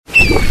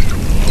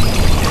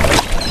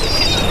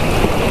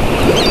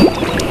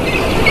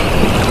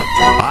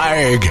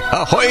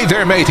Ahoy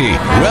there, matey.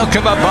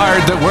 Welcome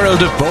aboard the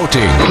world of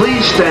boating.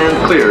 Please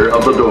stand clear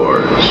of the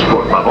doors.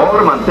 Por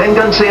favor,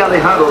 manténganse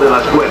alejado de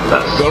las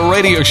puertas. The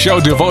radio show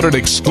devoted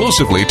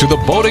exclusively to the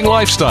boating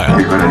lifestyle.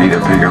 You're going to need a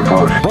bigger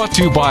boat. Brought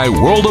to you by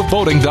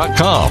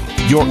worldofboating.com,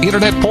 your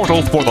internet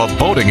portal for the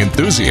boating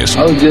enthusiast.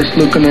 I was just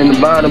looking into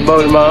buying a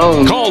boat of my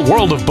own. Call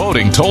World of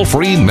Boating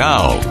toll-free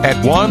now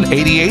at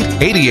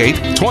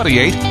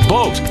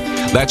 1-8888-28-BOAT.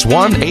 That's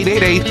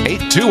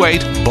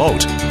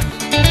 1-888-828-BOAT.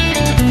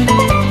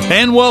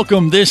 And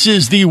welcome. This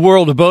is the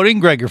World of Boating.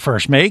 Greg, your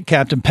first mate.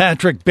 Captain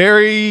Patrick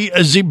Barry,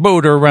 the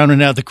boater,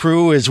 rounding out the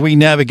crew as we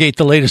navigate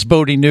the latest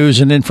boating news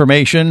and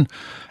information,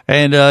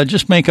 and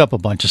just make up a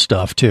bunch of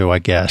stuff too, I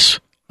guess.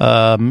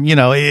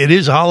 It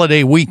is a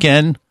holiday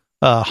weekend,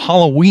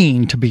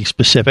 Halloween to be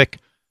specific,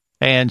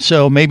 and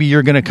so maybe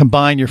you're going to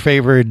combine your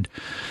favorite,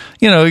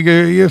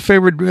 your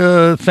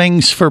favorite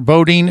things for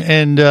boating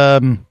and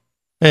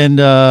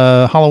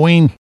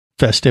Halloween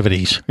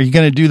festivities. Are you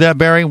going to do that,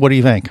 Barry? What do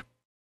you think?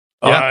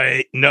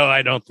 Yeah. No,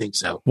 I don't think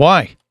so.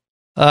 Why?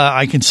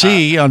 I can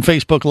see on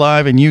Facebook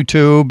Live and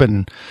YouTube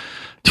and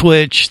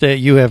Twitch that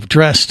you have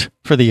dressed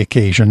for the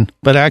occasion,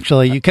 but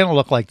actually you kind of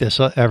look like this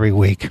every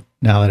week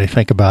now that I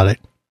think about it.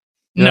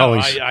 No,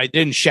 I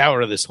didn't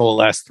shower this whole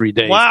last 3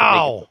 days.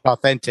 Wow.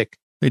 Authentic.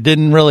 They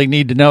didn't really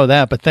need to know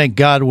that, but thank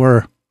God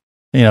we're,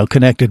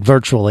 connected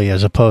virtually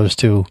as opposed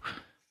to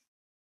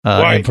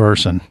in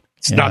person.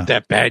 It's not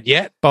that bad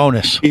yet.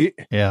 Bonus.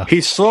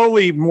 He's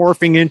slowly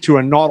morphing into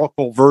a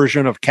nautical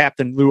version of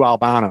Captain Lou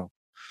Albano.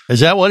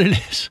 Is that what it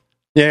is?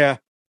 Yeah.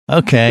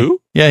 Okay.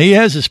 Who? Yeah, he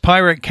has his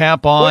pirate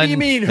cap on. What do you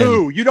mean,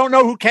 who? You don't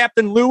know who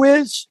Captain Lou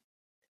is?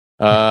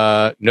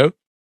 Nope.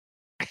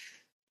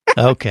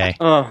 Okay.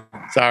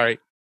 Sorry.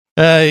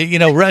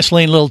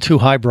 Wrestling a little too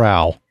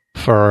highbrow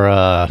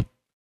for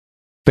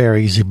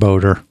Barry the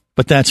boater,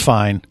 but that's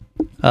fine.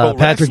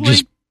 Patrick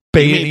just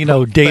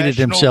dated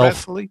himself.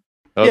 Wrestling?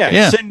 Okay.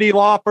 Yeah, Cyndi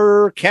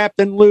Lauper,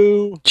 Captain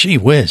Lou. Gee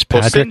whiz,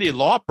 Patrick. Well, Cyndi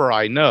Lauper,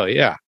 I know,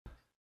 yeah.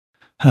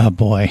 Oh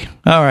boy!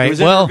 All right,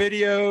 well,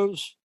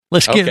 videos.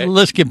 Let's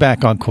get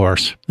back on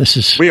course.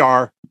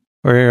 We're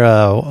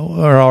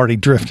already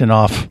drifting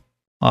off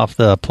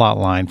the plot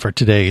line for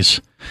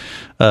today's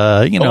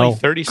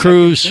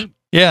cruise.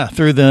 Yeah,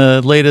 through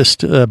the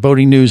latest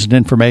boating news and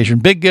information.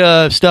 Big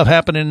stuff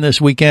happening this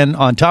weekend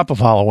on top of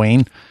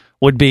Halloween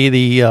would be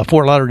the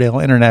Fort Lauderdale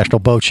International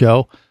Boat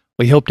Show.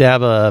 We hope to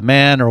have a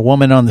man or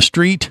woman on the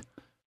street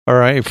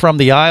or from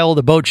the aisle of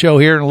the boat show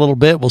here in a little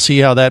bit. We'll see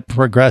how that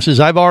progresses.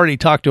 I've already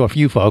talked to a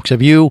few folks.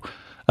 Have you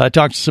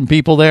talked to some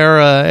people there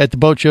at the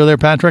boat show there,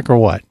 Patrick, or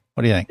what?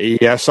 What do you think?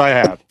 Yes, I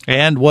have.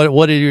 And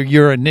what are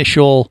your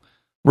initial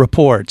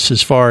reports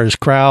as far as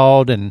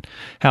crowd and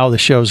how the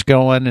show's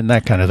going and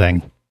that kind of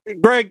thing?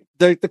 Greg,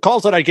 the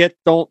calls that I get,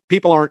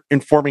 people aren't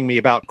informing me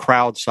about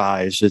crowd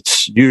size.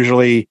 It's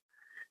usually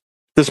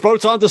this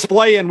boat's on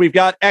display and we've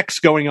got X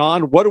going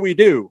on. What do we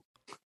do?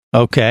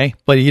 Okay,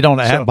 but you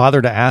don't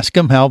bother to ask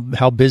them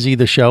how busy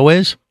the show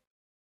is?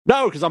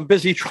 No, because I'm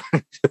busy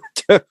trying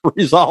to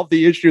resolve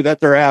the issue that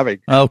they're having.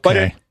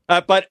 Okay.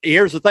 But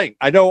here's the thing.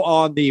 I know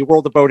on the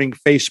World of Boating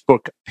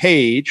Facebook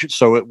page,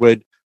 so it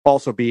would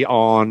also be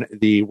on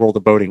the World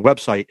of Boating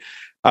website,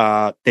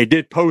 they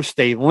did post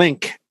a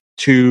link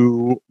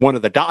to one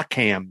of the dock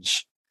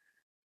cams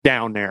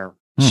down there.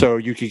 So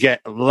you could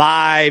get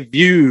live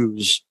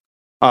views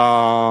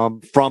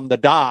from the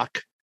dock,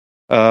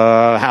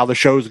 how the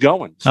show's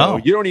going. So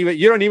you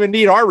don't even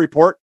need our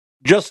report.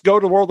 Just go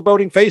to World of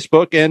Boating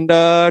Facebook and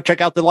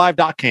check out the live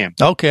dock cam.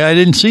 Okay, I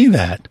didn't see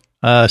that.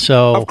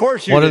 So of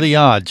course, what are the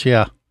odds?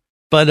 Yeah,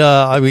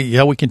 but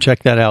we can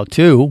check that out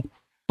too.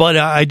 But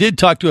I did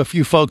talk to a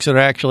few folks that are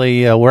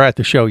actually were at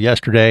the show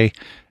yesterday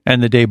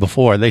and the day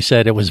before. They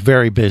said it was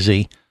very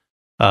busy.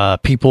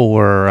 People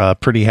were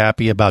pretty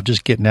happy about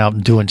just getting out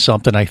and doing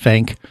something, I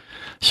think.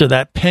 So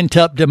that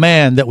pent-up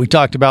demand that we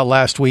talked about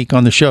last week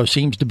on the show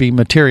seems to be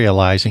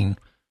materializing.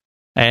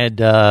 And,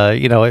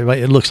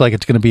 it looks like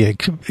it's going to be an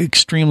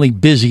extremely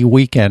busy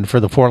weekend for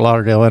the Fort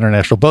Lauderdale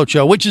International Boat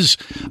Show, which is,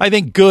 I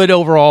think, good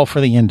overall for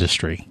the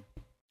industry.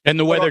 And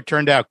the weather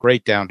turned out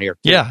great down here,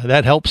 too. Yeah,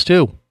 that helps,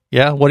 too.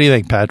 Yeah, what do you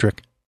think,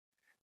 Patrick?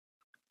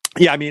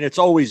 Yeah, I mean, it's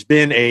always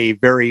been a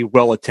very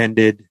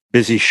well-attended,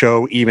 busy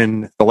show,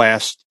 even the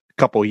last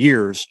couple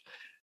years.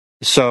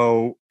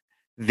 So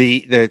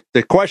the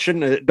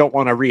question, I don't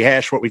want to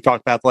rehash what we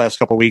talked about the last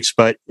couple of weeks,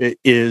 but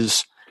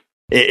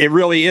it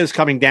really is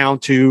coming down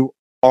to,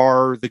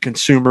 are the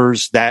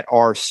consumers that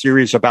are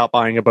serious about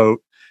buying a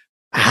boat,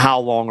 how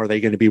long are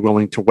they going to be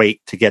willing to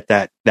wait to get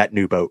that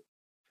new boat?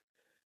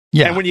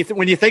 Yeah. And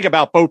when you think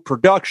about boat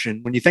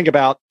production, when you think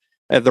about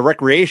the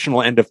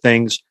recreational end of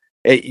things,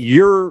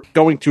 you're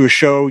going to a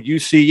show, you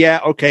see,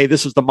 okay,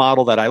 this is the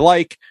model that I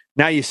like.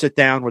 Now you sit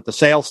down with the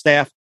sales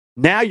staff.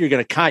 Now you're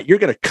going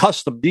to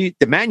custom the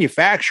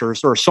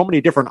manufacturers. There are so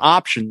many different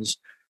options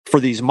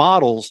for these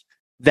models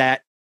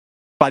that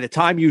by the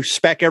time you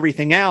spec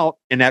everything out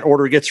and that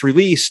order gets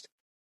released,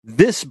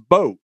 this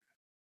boat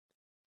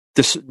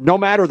this, no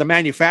matter the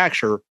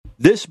manufacturer,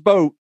 this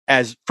boat,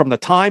 as from the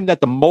time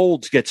that the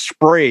molds get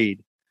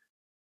sprayed,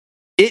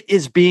 it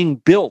is being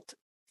built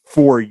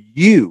for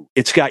you.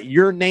 It's got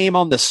your name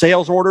on the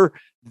sales order.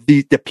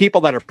 The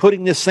people that are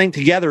putting this thing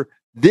together,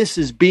 this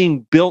is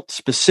being built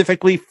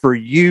specifically for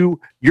you,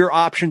 your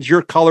options,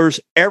 your colors,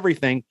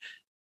 everything.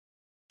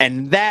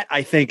 And that,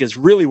 I think, is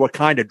really what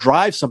kind of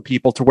drives some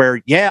people to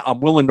where, yeah, I'm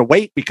willing to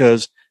wait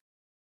because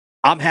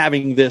I'm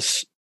having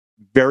this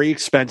very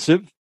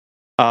expensive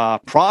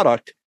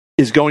product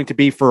is going to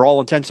be, for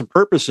all intents and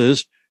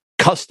purposes,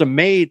 custom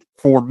made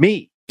for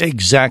me.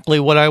 Exactly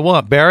what I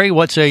want. Barry,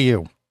 what say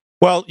you?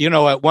 Well,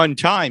 at one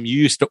time you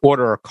used to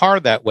order a car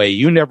that way.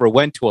 You never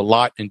went to a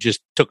lot and just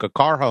took a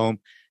car home.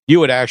 You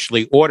would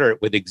actually order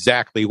it with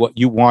exactly what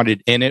you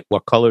wanted in it,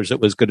 what colors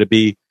it was going to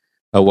be,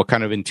 what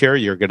kind of interior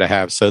you're going to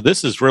have. So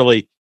this is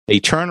really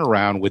a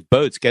turnaround with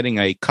boats, getting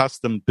a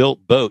custom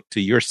built boat to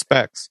your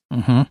specs.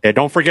 Mm-hmm. And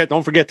don't forget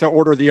to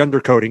order the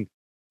undercoating.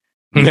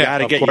 You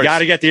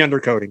gotta get the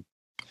undercoating.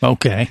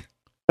 Okay.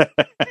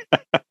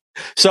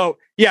 So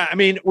yeah, I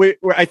mean,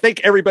 I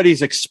think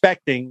everybody's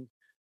expecting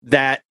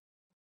that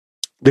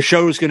the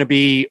show is going to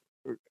be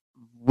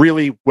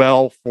really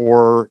well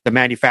for the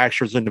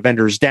manufacturers and the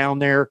vendors down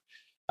there.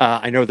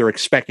 I know they're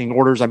expecting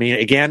orders. I mean,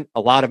 again,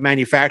 a lot of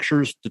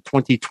manufacturers, the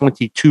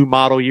 2022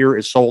 model year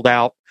is sold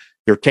out.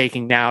 They're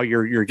taking now,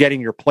 you're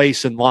getting your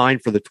place in line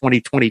for the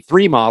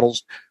 2023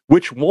 models,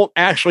 which won't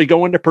actually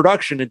go into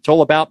production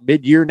until about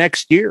mid-year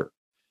next year.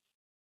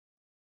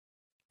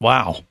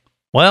 Wow.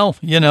 Well,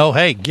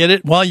 hey, get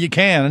it while you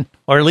can,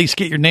 or at least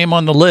get your name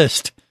on the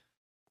list.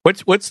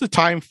 What's the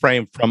time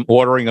frame from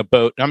ordering a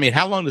boat? I mean,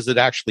 how long does it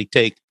actually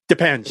take?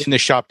 Depends in the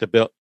shop to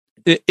build.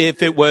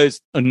 If it was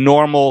a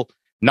normal,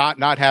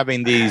 not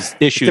having these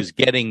issues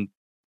getting.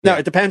 No,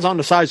 it depends on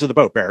the size of the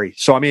boat, Barry.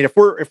 So, I mean, if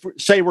we're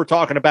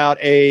talking about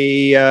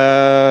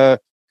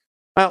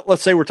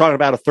let's say we're talking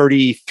about a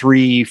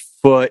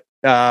 33-foot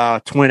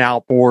twin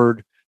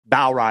outboard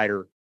bow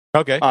rider.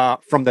 Okay.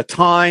 From the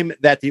time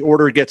that the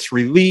order gets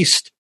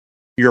released,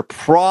 you're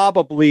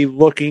probably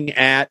looking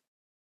at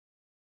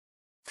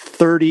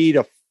 30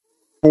 to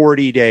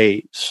 40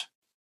 days.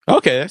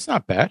 Okay, that's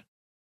not bad.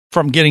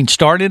 From getting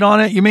started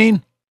on it, you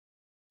mean?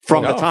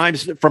 From the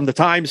times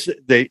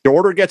the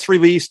order gets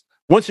released.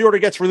 Once the order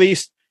gets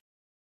released,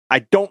 I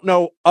don't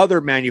know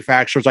other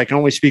manufacturers. I can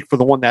only speak for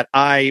the one that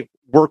I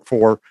work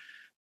for.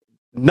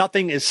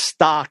 Nothing is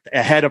stocked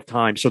ahead of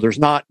time. So there's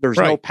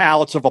no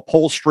pallets of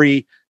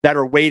upholstery that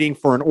are waiting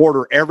for an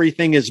order.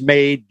 Everything is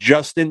made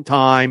just in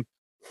time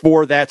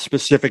for that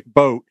specific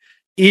boat.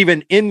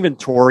 Even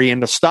inventory in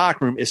the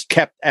stockroom is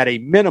kept at a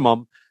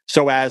minimum.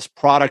 So as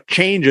product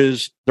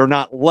changes, they're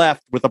not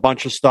left with a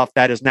bunch of stuff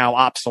that is now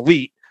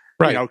obsolete,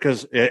 right?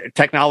 Because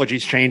technology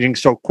is changing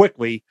so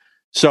quickly.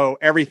 So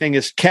everything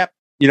is kept,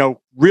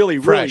 really,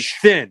 fresh,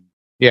 really thin,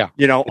 yeah,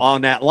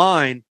 on that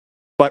line.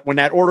 But when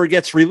that order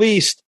gets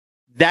released,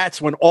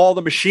 that's when all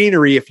the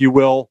machinery, if you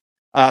will,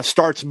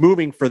 starts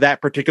moving for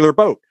that particular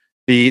boat.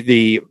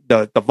 The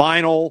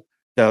vinyl,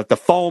 the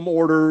foam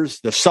orders,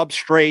 the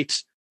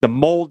substrates, the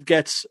mold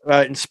gets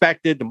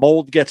inspected, the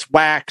mold gets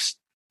waxed.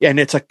 And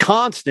it's a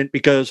constant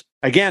because,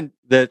 again,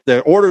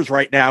 the orders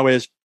right now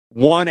is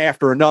one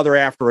after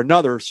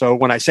another. So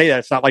when I say that,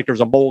 it's not like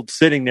there's a mold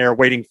sitting there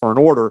waiting for an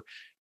order.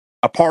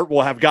 A part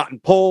will have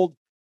gotten pulled.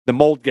 The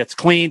mold gets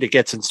cleaned. It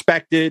gets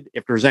inspected.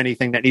 If there's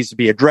anything that needs to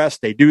be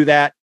addressed, they do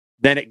that.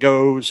 Then it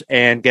goes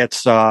and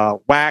gets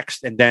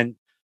waxed and then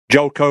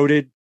gel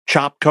coated,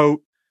 chop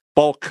coat,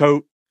 bulk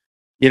coat,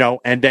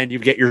 and then you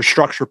get your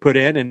structure put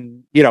in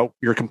and,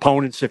 your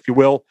components, if you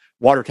will,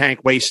 water tank,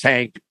 waste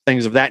tank,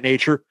 things of that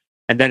nature.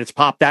 And then it's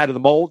popped out of the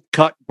mold,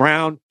 cut,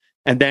 ground,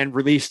 and then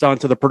released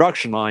onto the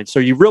production line. So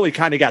you really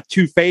kind of got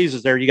two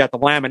phases there. You got the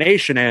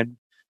lamination end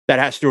that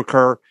has to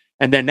occur,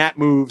 and then that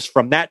moves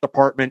from that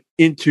department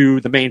into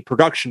the main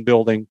production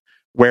building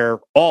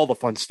where all the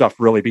fun stuff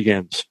really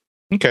begins.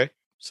 Okay.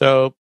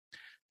 So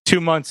 2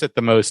 months at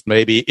the most,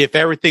 maybe, if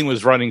everything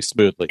was running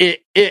smoothly.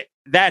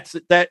 That's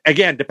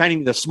again,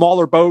 depending the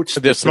smaller boats.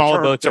 The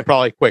smaller boats are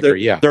probably quicker,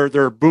 yeah.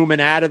 They're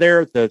booming out of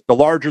there. The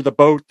larger the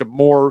boat, the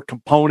more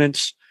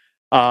components,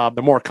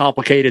 the more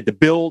complicated the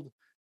build,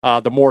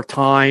 the more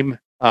time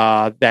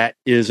that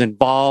is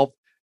involved.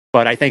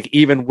 But I think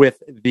even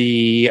with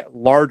the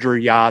larger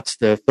yachts,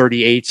 the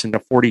 38s and the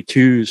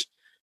 42s,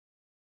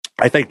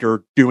 I think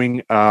they're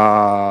doing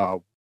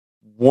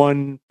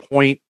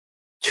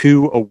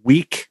 1.2 a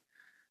week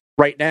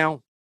right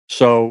now.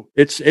 So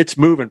it's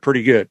moving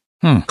pretty good.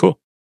 Cool.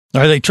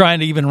 Are they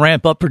trying to even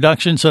ramp up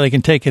production so they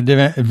can take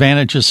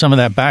advantage of some of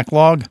that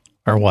backlog,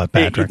 or what,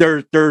 Patrick?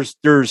 I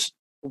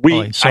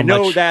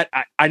know that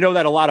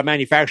a lot of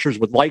manufacturers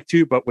would like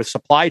to, but with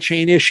supply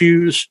chain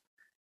issues,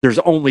 there's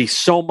only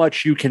so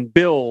much you can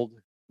build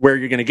where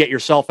you're going to get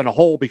yourself in a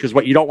hole, because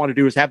what you don't want to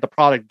do is have the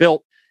product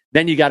built.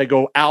 Then you got to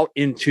go out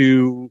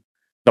into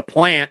the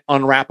plant,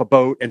 unwrap a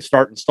boat, and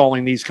start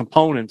installing these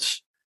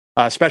components,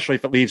 especially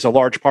if it leaves a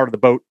large part of the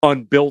boat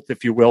unbuilt,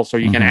 if you will, so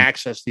you can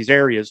access these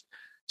areas.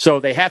 So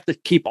they have to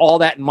keep all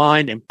that in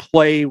mind and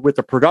play with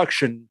the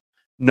production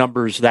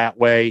numbers that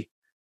way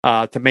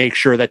to make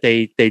sure that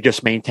they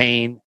just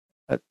maintain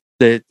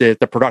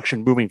the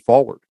production moving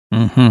forward.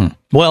 Mm-hmm.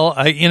 Well,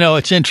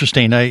 it's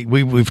interesting.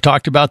 We've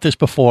talked about this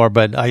before,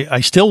 but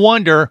I still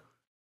wonder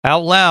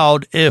out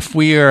loud if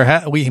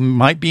we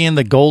might be in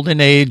the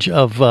golden age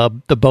of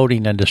the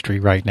boating industry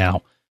right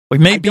now. We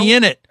may be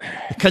in it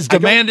because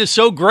demand is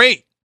so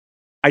great.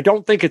 I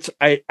don't think it's.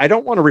 I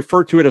don't want to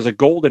refer to it as a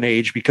golden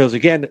age because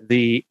again,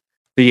 the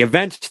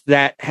events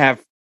that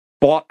have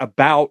brought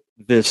about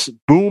this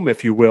boom,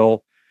 if you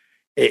will,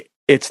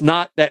 it's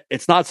not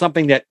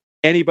something that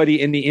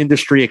anybody in the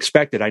industry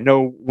expected. I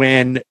know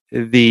when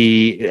at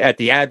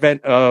the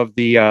advent of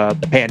the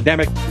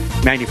pandemic,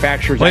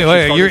 manufacturers.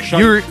 Wait,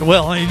 you're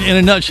well, in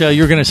a nutshell,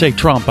 you're going to say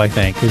Trump, I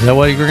think. Is that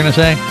what you're going to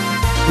say?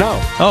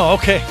 No. Oh,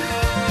 okay.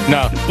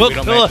 No, we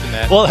don't mention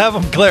that. We'll have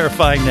them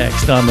clarify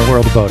next on the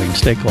World of Boating.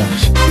 Stay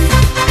close.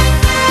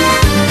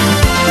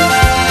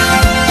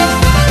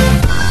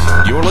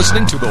 You're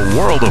listening to the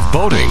World of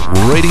Boating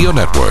Radio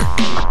Network.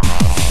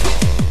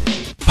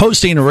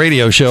 Hosting a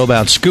radio show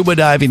about scuba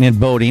diving and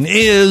boating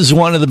is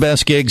one of the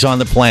best gigs on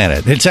the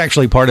planet. It's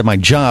actually part of my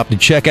job to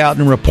check out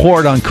and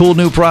report on cool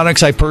new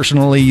products I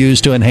personally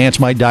use to enhance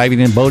my diving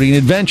and boating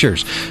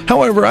adventures.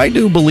 However, I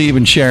do believe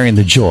in sharing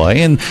the joy,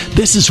 and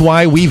this is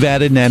why we've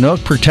added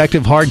Nanook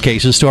protective hard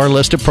cases to our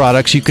list of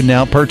products you can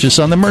now purchase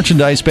on the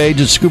merchandise page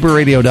at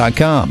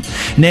scubaradio.com.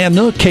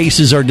 Nanook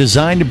cases are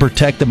designed to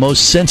protect the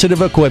most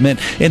sensitive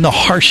equipment in the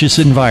harshest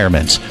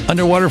environments.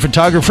 Underwater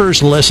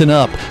photographers, listen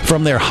up.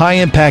 From their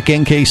high-impact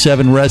NK7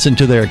 resin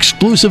to their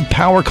exclusive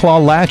Power Claw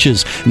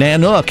latches,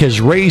 Nanook has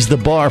raised the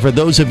bar for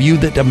those of you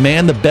that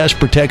demand the best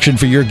protection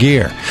for your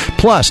gear.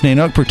 Plus,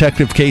 Nanook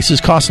protective cases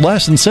cost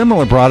less than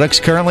similar products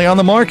currently on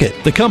the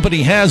market. The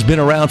company has been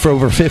around for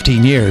over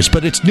 15 years,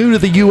 but it's new to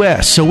the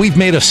U.S., so we've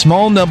made a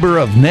small number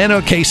of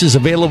Nanook cases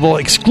available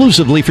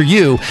exclusively for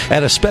you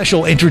at a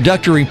special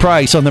introductory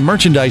price on the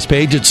merchandise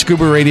page at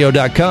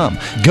scubaradio.com.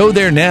 Go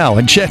there now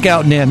and check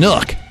out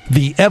Nanook,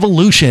 the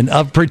evolution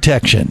of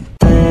protection.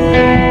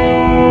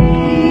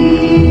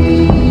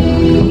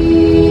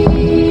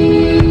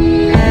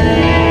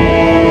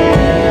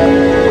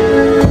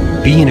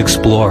 Be an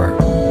explorer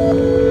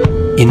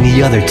in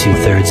the other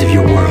 2/3 of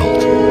your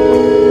world.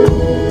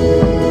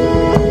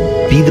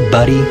 Be the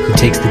buddy who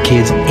takes the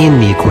kids in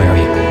the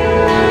aquarium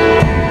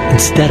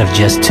instead of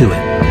just to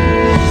it.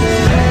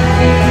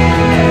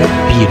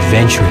 Be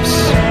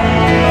adventurous.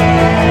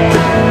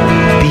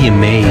 Be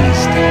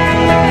amazed.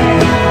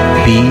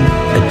 Be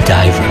a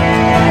diver.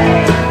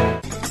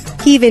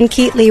 Kevin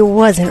Keatley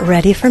wasn't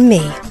ready for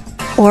me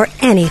or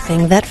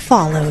anything that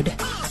followed.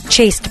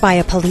 Chased by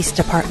a police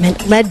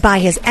department led by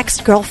his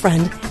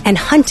ex-girlfriend and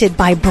hunted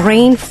by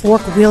brain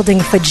fork-wielding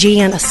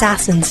Fijian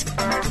assassins,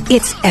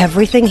 it's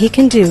everything he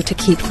can do to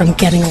keep from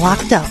getting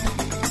locked up,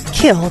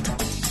 killed,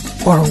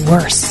 or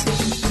worse.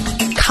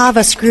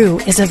 Kava Screw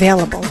is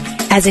available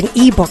as an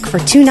ebook for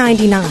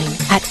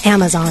 $2.99 at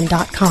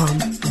Amazon.com.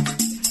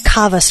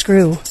 Kava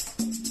Screw.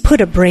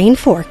 Put a brain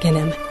fork in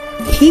him.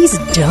 He's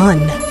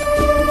done.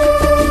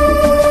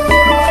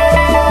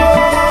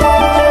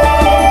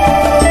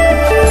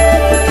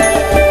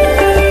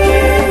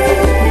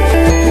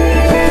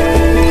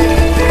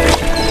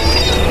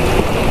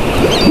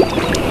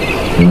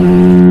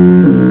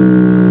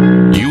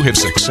 You have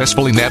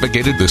successfully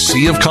navigated the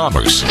Sea of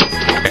Commerce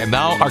and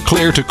now are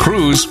clear to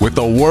cruise with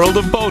the World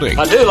of Boating.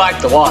 I do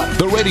like the water.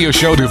 The radio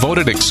show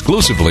devoted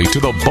exclusively to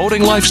the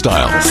boating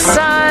lifestyle. The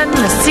sun,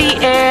 the sea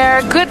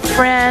air, good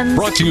friends.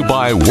 Brought to you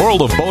by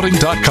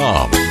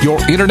worldofboating.com, your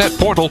internet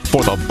portal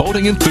for the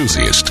boating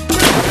enthusiast.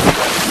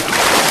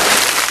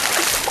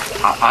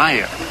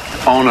 I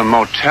own a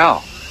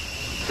motel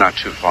not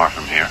too far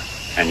from here,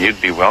 and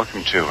you'd be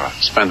welcome to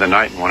spend the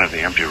night in one of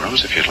the empty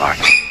rooms if you'd like.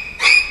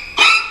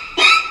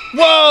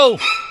 Whoa!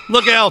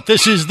 Look out.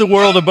 This is the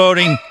World of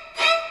Boating.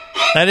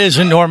 That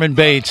isn't Norman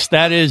Bates.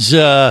 That is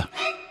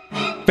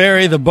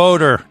Barry the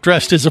Boater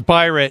dressed as a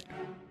pirate.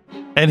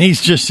 And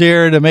he's just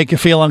here to make you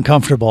feel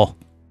uncomfortable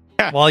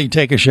while you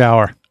take a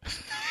shower.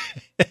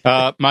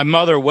 My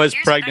mother was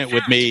pregnant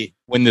with me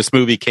when this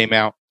movie came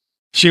out.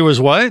 She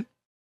was what?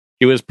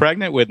 She was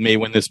pregnant with me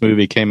when this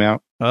movie came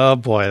out. Oh,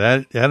 boy.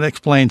 That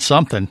explains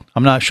something.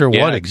 I'm not sure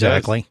what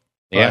exactly.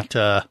 Yeah.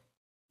 But,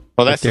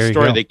 well, that's the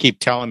story they keep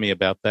telling me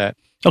about that.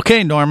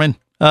 Okay, Norman.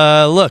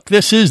 Look,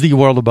 this is the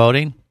World of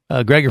Boating.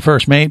 Greg, your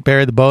first mate,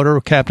 Barry the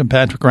Boater, Captain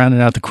Patrick rounding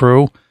out the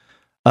crew.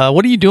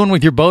 What are you doing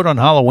with your boat on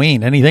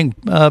Halloween? Anything,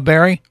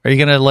 Barry? Are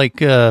you going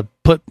to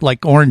put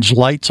orange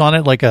lights on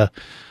it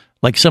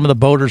like some of the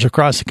boaters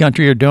across the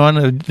country are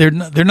doing? They're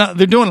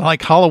doing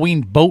like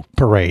Halloween boat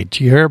parades.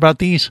 You hear about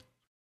these?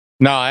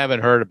 No, I haven't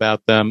heard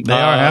about them. They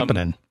are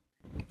happening.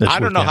 I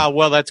don't know how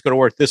well that's going to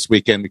work this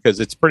weekend because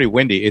it's pretty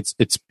windy. It's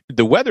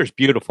the weather's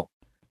beautiful.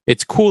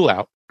 It's cool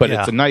out, but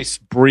it's a nice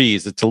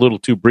breeze. It's a little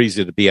too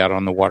breezy to be out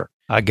on the water.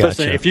 I got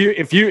you.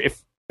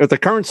 If at the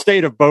current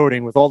state of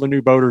boating with all the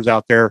new boaters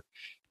out there,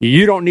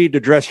 you don't need to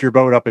dress your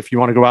boat up if you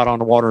want to go out on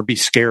the water and be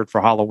scared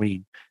for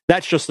Halloween.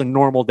 That's just a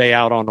normal day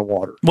out on the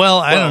water. Well,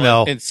 I don't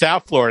know. In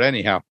South Florida,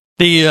 anyhow.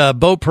 The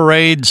boat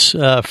parades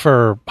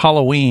for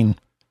Halloween,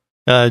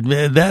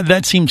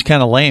 that seems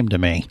kind of lame to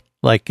me.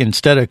 Like,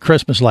 instead of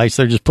Christmas lights,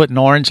 they're just putting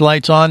orange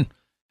lights on.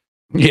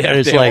 Yeah,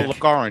 it's they like, all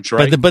look orange,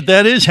 right? But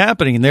that is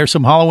happening. There's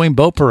some Halloween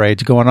boat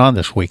parades going on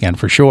this weekend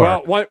for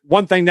sure. Well,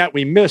 one thing that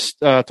we missed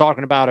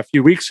talking about a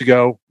few weeks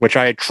ago, which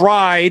I had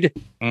tried,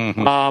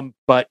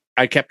 but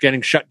I kept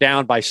getting shut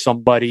down by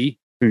somebody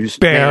whose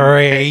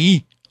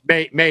Barry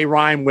may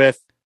rhyme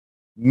with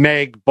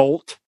Meg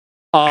Bolt.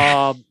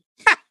 That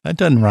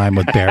doesn't rhyme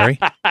with Barry.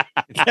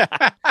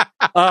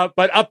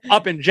 But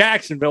up in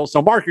Jacksonville,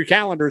 so mark your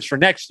calendars for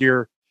next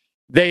year.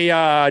 They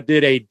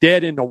did a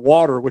Dead in the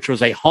Water, which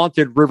was a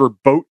haunted river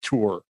boat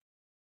tour.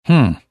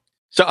 So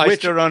I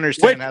still don't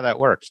understand how that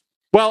works.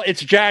 Well,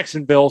 it's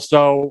Jacksonville,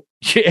 so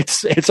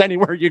it's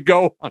anywhere you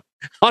go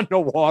on the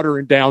water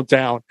in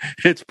downtown.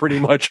 It's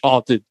pretty much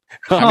haunted.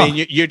 I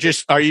mean,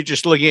 are you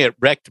just looking at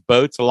wrecked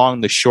boats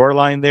along the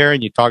shoreline there,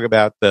 and you talk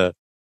about the,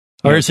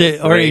 or is it,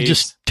 or are you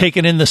just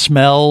taking in the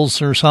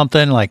smells or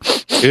something like?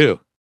 Ew.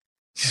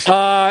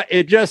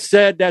 It just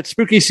said that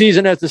spooky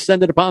season has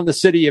descended upon the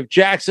city of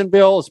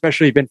Jacksonville,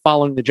 especially been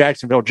following the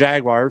Jacksonville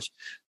Jaguars.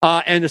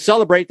 And to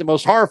celebrate the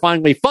most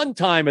horrifyingly fun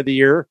time of the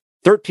year,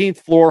 13th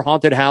Floor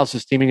Haunted House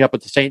is teaming up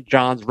with the St.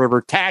 John's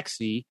River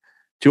Taxi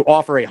to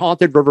offer a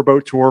haunted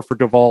riverboat tour for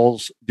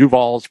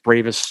Duval's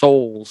bravest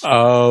souls.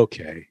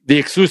 Okay. The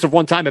exclusive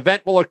one-time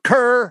event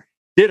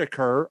did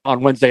occur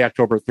on Wednesday,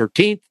 October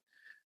 13th.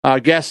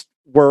 Guests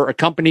were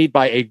accompanied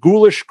by a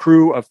ghoulish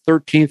crew of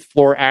 13th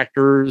Floor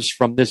actors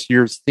from this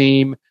year's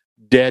theme,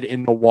 Dead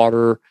in the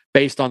Water,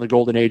 based on the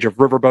golden age of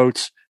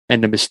riverboats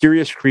and the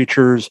mysterious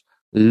creatures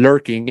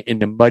lurking in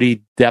the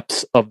muddy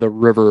depths of the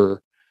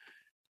river.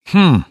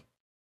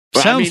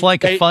 Sounds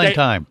like a fun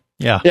time.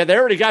 Yeah. Yeah, they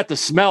already got the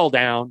smell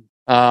down.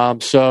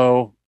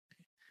 So,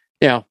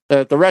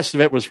 the rest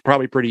of it was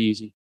probably pretty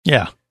easy.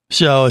 Yeah.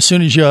 So as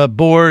soon as you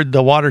board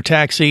the water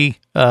taxi,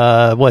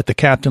 the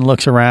captain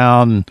looks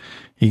around and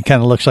he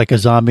kind of looks like a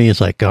zombie. He's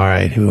like, all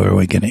right, who are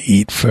we going to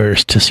eat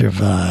first to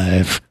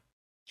survive?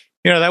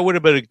 That would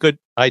have been a good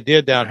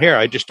idea down here.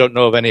 I just don't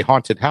know of any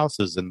haunted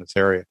houses in this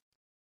area.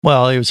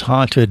 Well, it was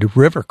haunted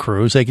river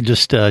cruise. They can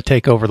just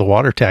take over the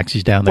water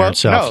taxis down there in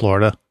South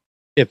Florida.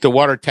 If the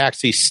water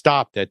taxi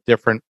stopped at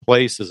different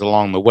places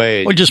along the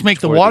way. Or just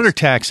make the water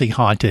taxi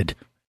haunted.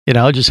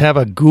 Just have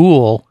a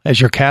ghoul as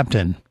your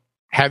captain.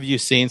 Have you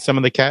seen some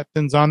of the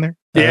captains on there?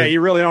 Yeah,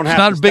 you really don't have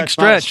to. It's not a big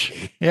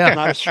stretch.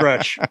 Not a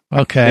stretch.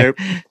 Okay. Nope.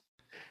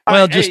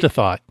 Well, just a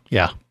thought.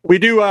 Yeah. We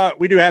do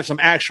have some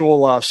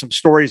actual some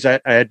stories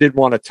that I did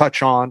want to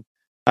touch on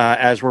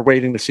as we're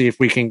waiting to see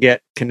if we can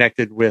get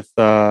connected with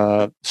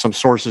some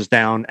sources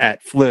down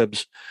at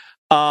Flibs.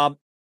 Want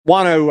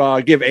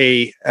to give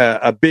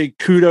a big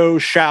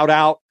kudos shout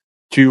out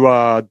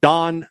to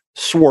Don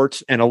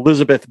Swartz and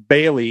Elizabeth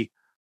Bailey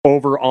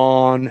over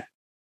on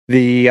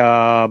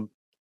the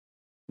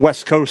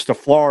west coast of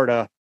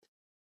Florida.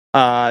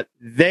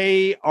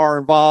 They are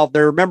involved.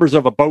 They're members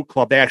of a boat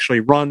club. They actually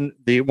run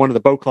one of the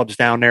boat clubs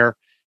down there.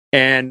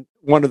 And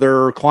one of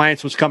their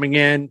clients was coming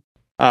in,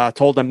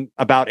 told them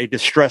about a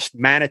distressed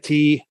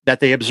manatee that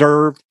they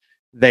observed.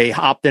 They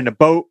hopped in a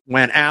boat,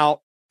 went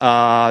out.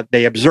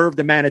 They observed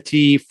the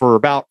manatee for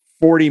about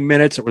 40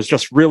 minutes. It was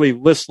just really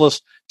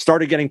listless,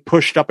 started getting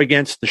pushed up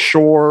against the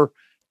shore.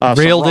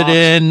 Reeled it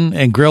in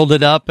and grilled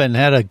it up and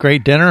had a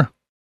great dinner.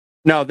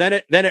 No,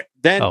 then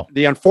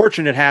the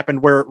unfortunate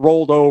happened where it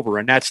rolled over,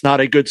 and that's not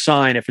a good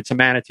sign if it's a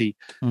manatee.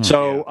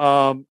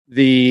 So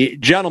the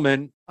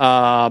gentleman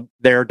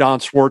there,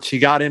 Don Swartz, he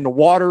got in the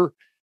water.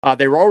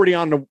 They were already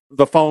on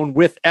the phone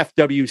with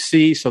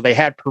FWC, so they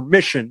had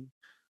permission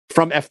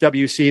from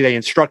FWC. They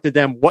instructed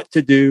them what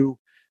to do,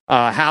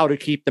 how to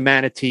keep the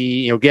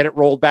manatee, get it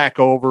rolled back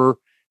over,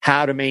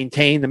 how to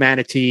maintain the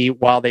manatee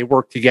while they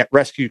work to get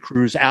rescue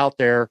crews out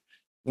there.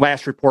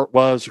 Last report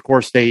was, of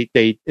course,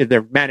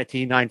 their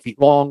manatee 9 feet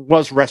long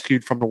was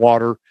rescued from the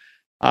water,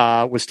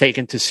 was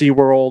taken to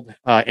SeaWorld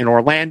in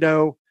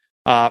Orlando,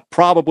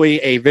 probably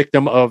a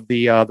victim of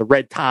the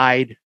red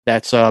tide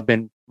that's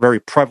been very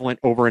prevalent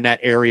over in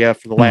that area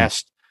for the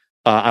last,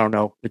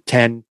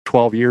 10,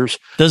 12 years.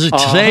 Does it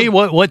say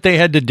what they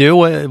had to do,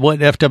 what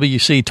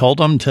FWC told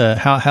them to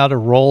how to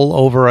roll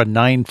over a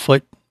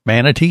 9-foot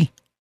manatee?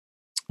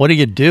 What do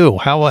you do?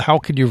 How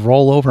could you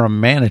roll over a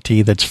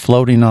manatee that's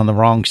floating on the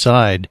wrong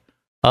side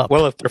up?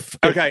 Well, if they're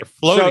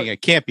floating,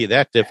 it can't be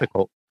that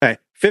difficult. Okay.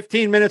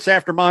 15 minutes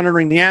after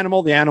monitoring the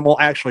animal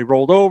actually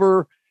rolled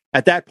over.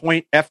 At that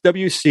point,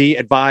 FWC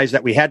advised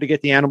that we had to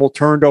get the animal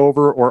turned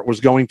over or it was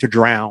going to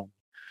drown.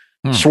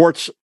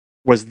 Swartz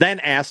was then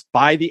asked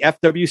by the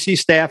FWC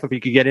staff if he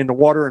could get in the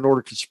water in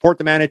order to support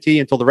the manatee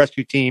until the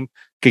rescue team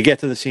could get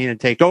to the scene and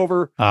take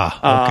over.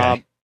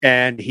 Okay.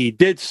 And he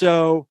did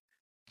so.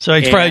 So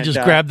he probably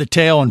just grabbed the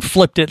tail and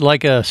flipped it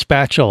like a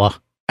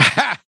spatula.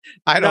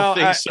 I don't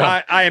think so.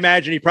 I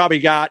imagine he probably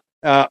got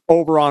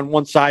over on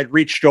one side,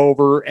 reached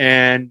over,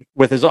 and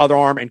with his other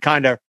arm and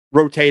kind of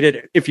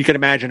rotated, if you could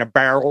imagine, a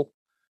barrel.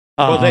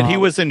 Well, then he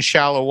was in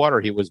shallow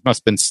water. He must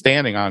have been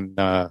standing on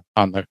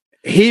the.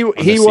 He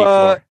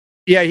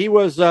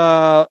was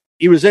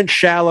he was in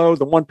shallow.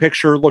 The one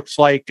picture looks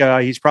like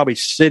he's probably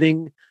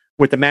sitting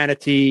with the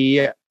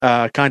manatee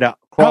kind of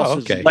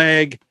across his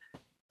leg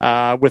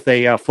with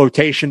a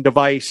flotation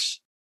device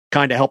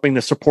kind of helping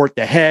to support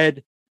the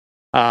head.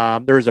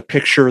 There's a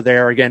picture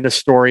there. Again, this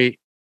story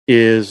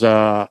is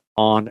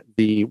on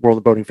the World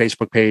of Boating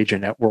Facebook page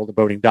and at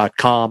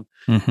worldofboating.com.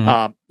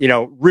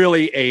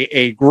 Really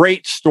a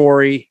great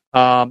story.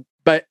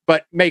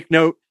 But make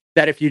note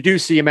that if you do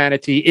see a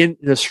manatee in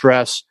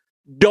distress,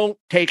 don't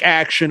take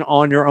action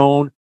on your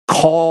own.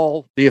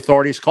 Call the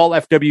authorities, call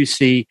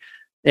FWC,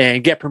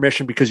 and get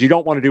permission, because you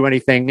don't want to do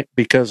anything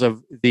because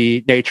of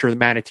the nature of the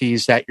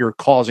manatees that you're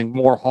causing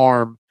more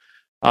harm.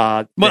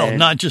 Not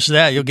just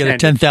that, you'll get a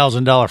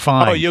 $10,000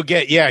 fine. Oh, you'll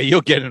get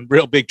in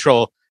real big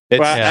trouble. It's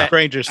the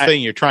strangest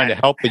thing. You're trying to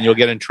help and you'll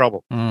get in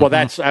trouble. Well,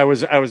 I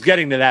was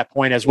getting to that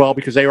point as well,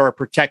 because they are a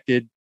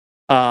protected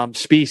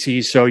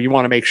species. So you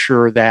want to make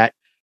sure that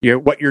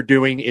what you're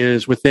doing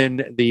is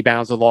within the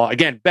bounds of the law.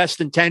 Again,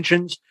 best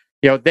intentions.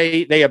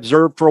 They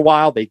observed for a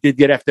while. They did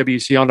get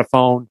FWC on the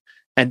phone,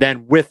 and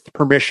then with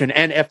permission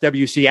and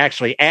FWC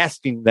actually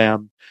asking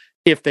them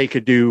if they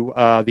could do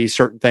these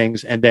certain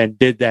things, and then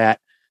did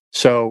that.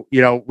 So,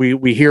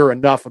 we hear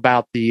enough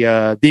about the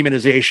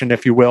demonization,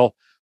 if you will,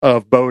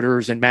 of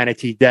boaters and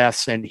manatee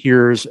deaths. And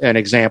here's an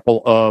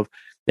example of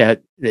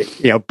that.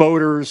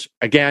 Boaters,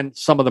 again,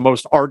 some of the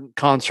most ardent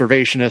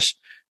conservationists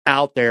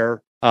out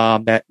there,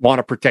 that want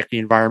to protect the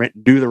environment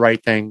and do the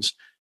right things,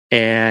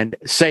 and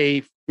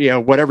say,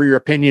 whatever your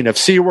opinion of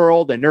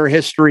SeaWorld and their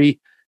history,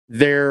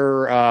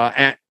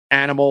 their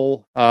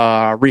animal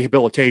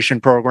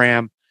rehabilitation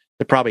program,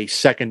 they're probably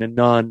second to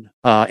none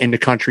in the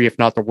country, if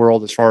not the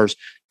world, as far as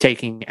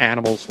taking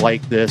animals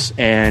like this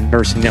and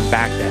nursing them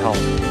back to health.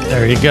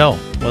 There you go.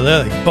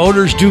 Well,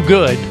 boaters do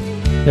good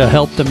to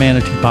help the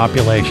manatee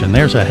population.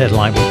 There's a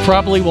headline we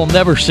probably will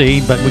never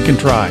see, but we can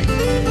try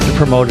to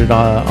promote it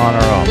on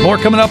our own. More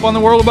coming up on the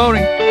World of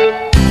Boating.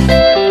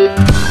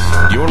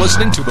 You're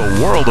listening to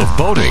the World of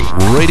Boating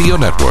Radio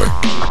Network.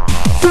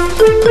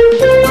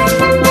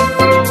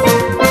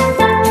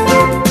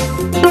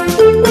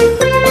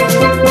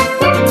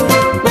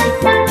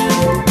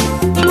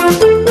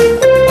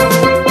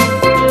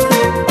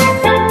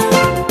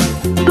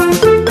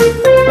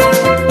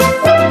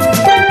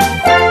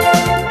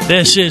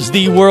 This is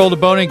the World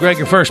of Boating. Greg,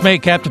 your first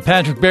mate, Captain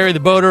Patrick Barry,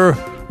 the boater,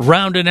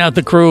 rounding out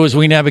the crew as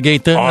we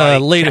navigate the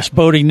latest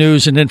boating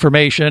news and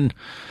information.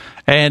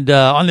 And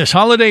on this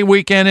holiday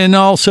weekend, and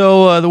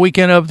also the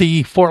weekend of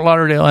the Fort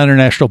Lauderdale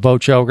International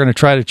Boat Show, we're going to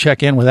try to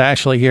check in with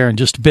Ashley here in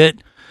just a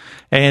bit.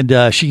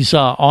 And she's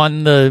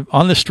on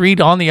the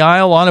street, on the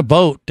aisle, on a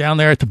boat down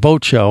there at the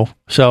boat show.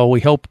 So we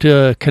hope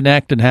to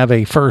connect and have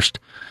a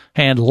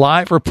first-hand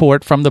live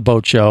report from the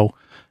boat show,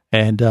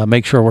 and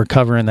make sure we're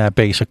covering that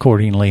base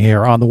accordingly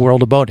here on the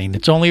World of Boating.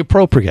 It's only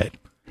appropriate.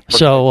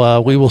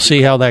 So we will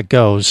see how that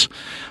goes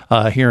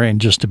here in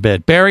just a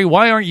bit. Barry,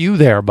 why aren't you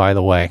there, by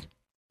the way?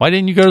 Why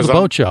didn't you go to the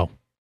boat show?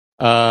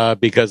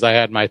 Because I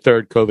had my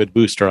third COVID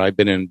booster. I've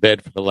been in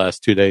bed for the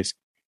last 2 days.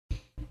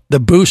 The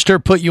booster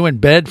put you in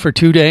bed for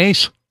 2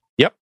 days?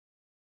 Yep.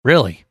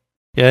 Really?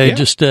 Yeah.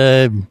 Just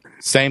same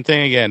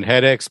thing again.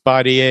 Headaches,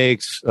 body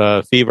aches,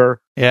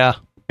 fever. Yeah.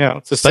 Yeah,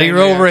 it's the same. But you're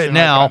over it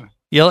now.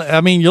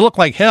 You look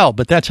like hell,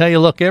 but that's how you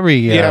look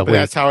every but week.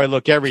 That's how I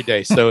look every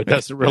day, so it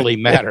doesn't really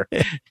matter.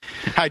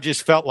 I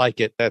just felt like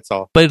it, that's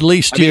all. But at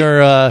least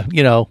you're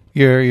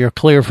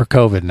clear for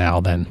COVID now,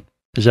 then.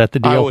 Is that the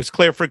deal? I was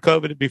clear for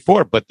COVID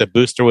before, but the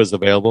booster was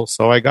available,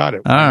 so I got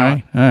it.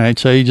 All right.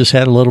 So you just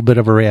had a little bit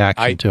of a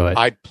reaction to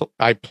it.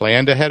 I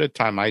planned ahead of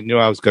time. I knew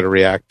I was going to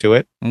react to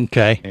it.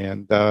 Okay.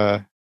 And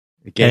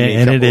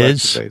it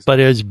is, but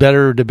it's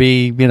better to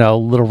be, a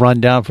little run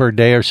down for a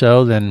day or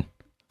so than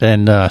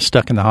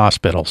stuck in the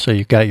hospital. So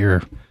you've got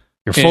you're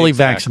fully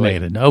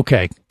vaccinated.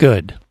 Okay,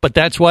 good. But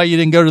that's why you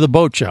didn't go to the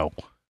boat show,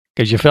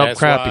 because you felt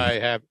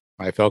crappy.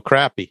 I felt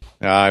crappy.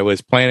 I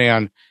was planning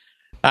on,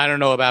 I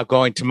don't know about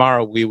going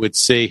tomorrow. We would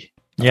see.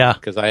 Yeah.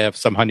 Because I have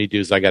some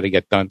honeydews I got to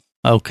get done.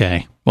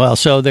 Okay. Well,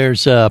 so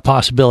there's a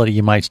possibility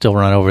you might still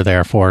run over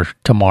there for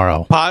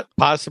tomorrow.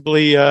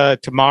 Possibly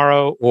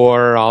tomorrow,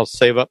 or I'll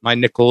save up my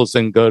nickels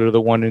and go to the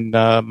one in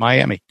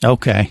Miami.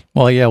 Okay.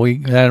 Well, yeah,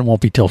 that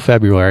won't be till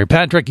February.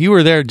 Patrick, you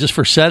were there just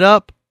for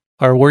setup,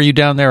 or were you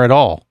down there at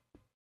all?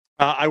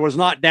 I was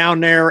not down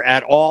there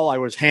at all. I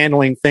was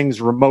handling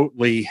things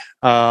remotely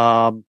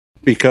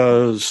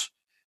because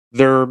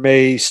there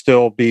may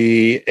still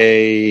be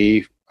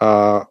is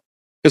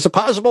it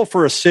possible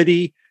for a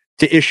city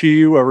to issue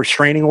you a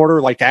restraining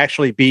order, like to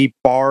actually be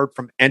barred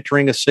from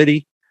entering a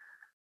city?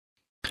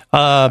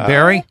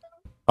 Barry?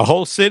 A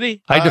whole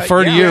city? I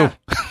defer to you.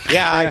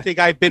 Yeah, I think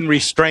I've been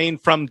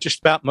restrained from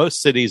just about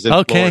most cities in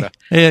Florida.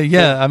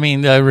 Yeah. I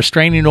mean,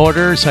 restraining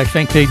orders, I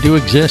think they do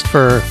exist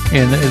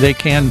and they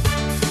can,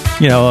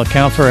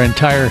 account for an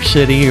entire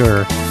city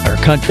or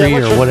country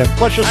or whatever.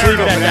 Let's just leave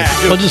it at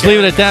that. We'll just leave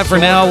it at that for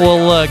now.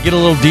 We'll get a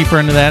little deeper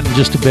into that in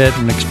just a bit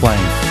and explain.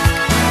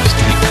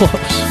 Stay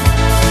close.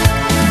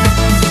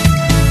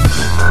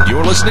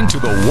 You're listening to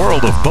the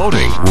World of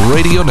Boating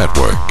Radio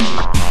Network.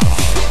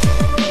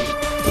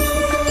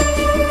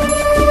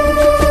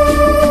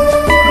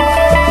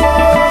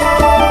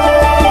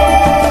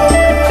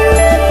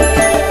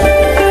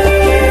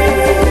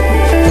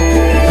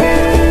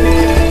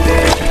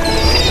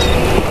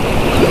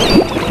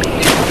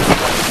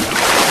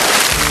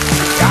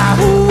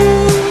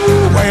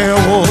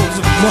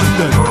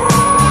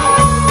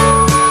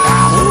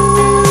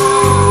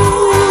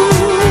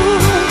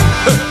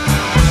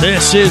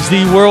 This is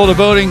the World of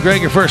Boating.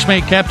 Greg, your first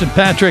mate, Captain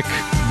Patrick,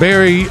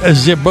 Barry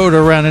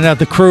Zibota, rounding out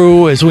the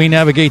crew as we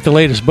navigate the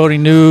latest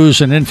boating news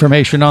and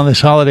information on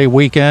this holiday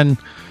weekend.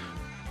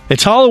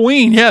 It's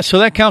Halloween, yeah, so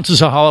that counts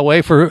as a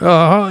holiday for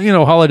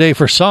holiday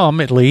for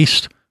some at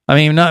least. I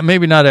mean,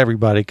 maybe not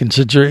everybody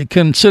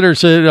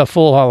considers it a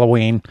full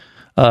Halloween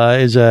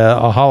is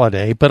a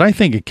holiday, but I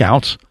think it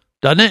counts,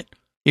 doesn't it?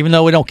 Even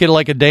though we don't get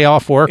like a day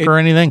off work or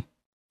anything.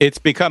 It's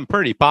become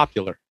pretty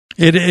popular.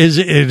 It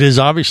is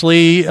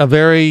obviously a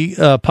very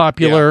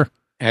popular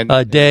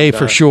day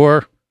for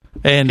sure,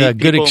 and a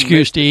good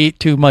excuse to eat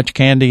too much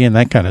candy and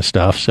that kind of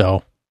stuff.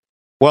 So,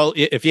 well,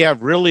 if you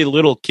have really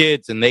little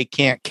kids and they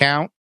can't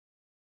count,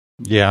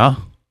 yeah.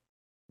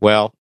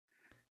 Well,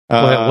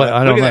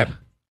 I don't know.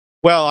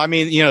 Well, I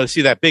mean,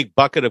 see that big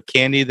bucket of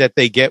candy that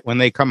they get when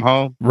they come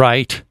home,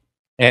 right?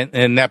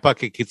 And that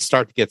bucket could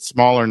start to get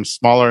smaller and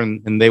smaller,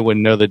 and they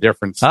wouldn't know the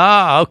difference.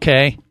 Ah,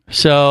 okay.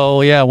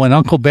 So, yeah, when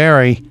Uncle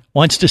Barry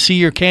wants to see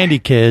your candy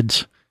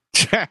kids,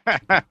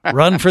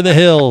 run for the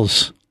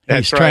hills.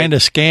 He's trying to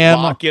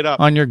scam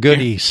on your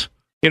goodies.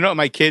 You know what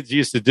my kids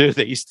used to do?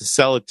 They used to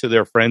sell it to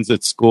their friends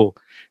at school.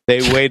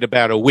 They wait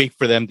about a week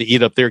for them to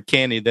eat up their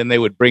candy. Then they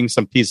would bring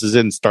some pieces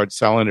in and start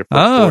selling it for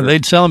a quarter.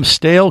 They'd sell them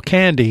stale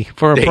candy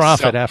for a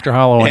profit after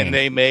Halloween. And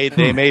they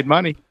made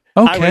money.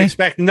 Okay. I would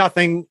expect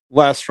nothing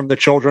less from the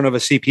children of a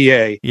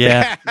CPA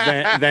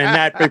than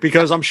that,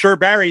 because I'm sure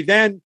Barry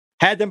then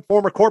had them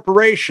form a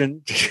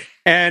corporation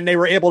and they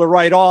were able to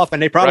write off,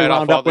 and they probably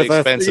wound up with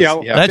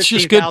that's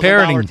just good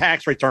parenting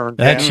tax return.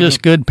 That's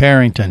just good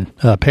parenting.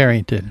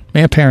 Parrington.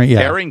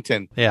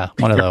 Yeah,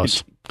 one of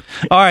those.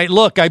 All right,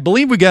 look, I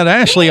believe we got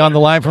Ashley on the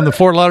line from the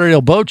Fort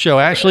Lauderdale Boat Show.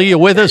 Ashley, you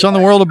with us on the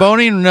World of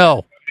Boating?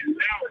 No.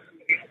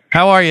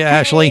 How are you,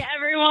 Ashley? Hey,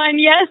 everyone.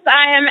 Yes,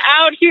 I am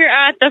out here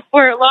at the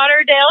Fort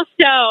Lauderdale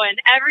show, and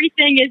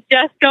everything is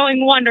just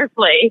going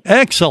wonderfully.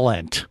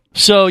 Excellent.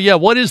 So, yeah,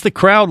 what is the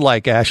crowd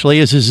like, Ashley?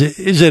 Is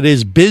it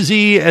as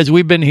busy as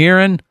we've been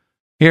hearing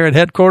here at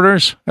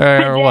headquarters,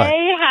 or what?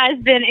 Today has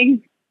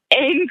been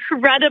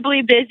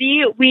incredibly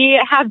busy. We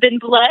have been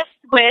blessed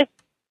with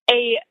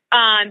a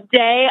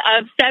day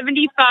of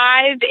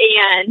 75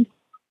 and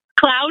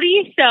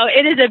cloudy, so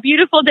it is a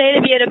beautiful day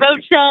to be at a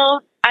boat show.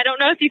 I don't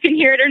know if you can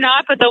hear it or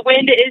not, but the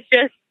wind is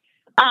just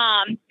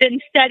been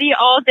steady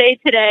all day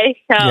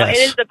today, so It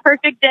is the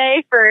perfect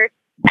day for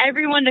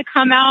everyone to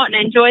come out and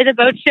enjoy the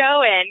boat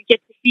show and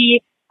get to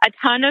see a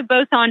ton of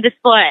boats on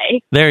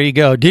display. There you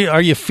go.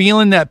 Are you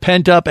feeling that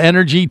pent-up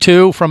energy,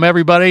 too, from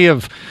everybody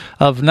of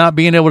not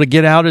being able to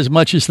get out as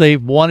much as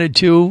they've wanted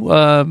to,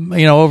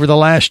 over the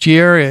last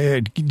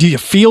year? Do you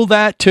feel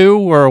that, too,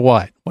 or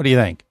what? What do you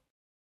think?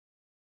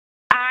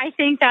 I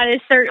think that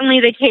is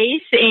certainly the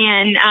case,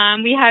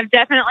 and we have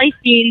definitely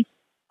seen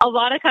a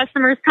lot of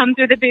customers come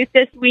through the booth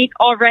this week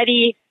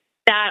already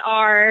that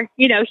are,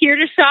 here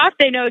to shop.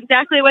 They know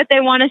exactly what they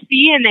want to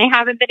see, and they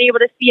haven't been able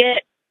to see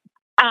it,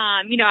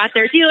 at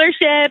their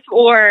dealership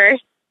or,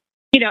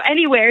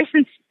 anywhere,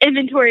 since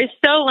inventory is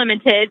so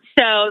limited.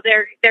 So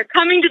they're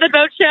coming to the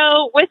boat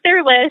show with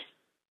their list,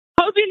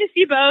 hoping to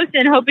see boats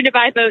and hoping to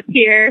buy boats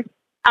here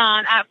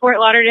at Fort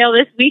Lauderdale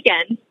this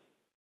weekend.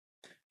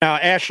 Now,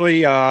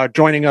 Ashley,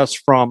 joining us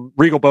from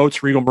Regal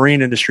Boats, Regal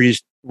Marine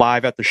Industries,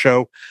 live at the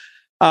show.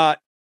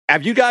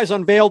 Have you guys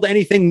unveiled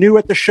anything new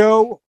at the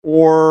show,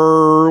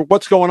 or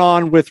what's going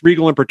on with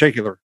Regal in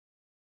particular?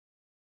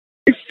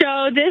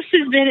 So this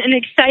has been an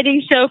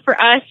exciting show for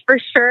us, for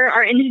sure.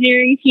 Our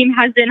engineering team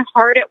has been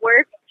hard at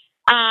work.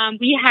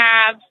 We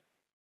have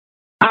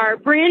our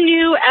brand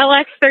new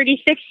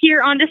LX36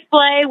 here on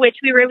display, which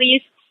we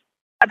released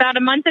about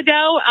a month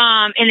ago.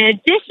 In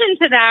addition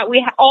to that,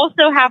 we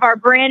also have our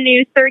brand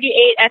new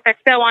 38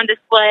 FXO on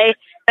display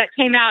that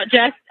came out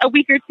just a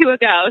week or two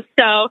ago.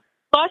 So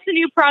lots of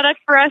new products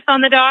for us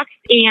on the docks,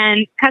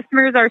 and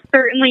customers are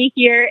certainly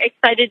here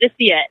excited to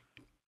see it.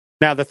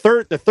 Now, the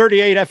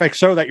 38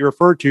 FXO that you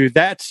referred to,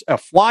 that's a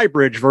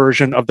flybridge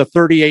version of the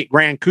 38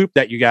 Grand Coupe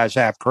that you guys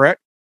have, correct?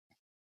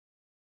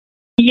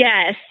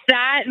 Yes,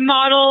 that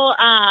model,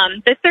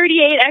 the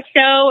 38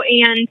 XO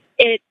and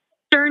its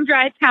stern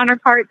drive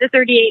counterpart, the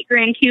 38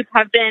 Grand Coupe,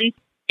 have been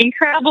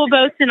incredible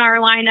boats in our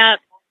lineup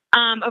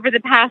over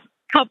the past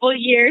couple of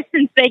years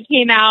since they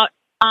came out.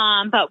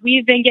 But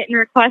we've been getting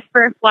requests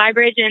for a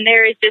flybridge, and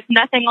there is just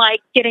nothing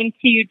like getting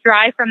to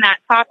drive from that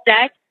top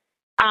deck.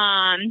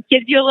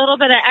 Gives you a little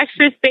bit of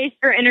extra space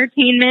for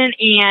entertainment,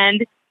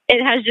 and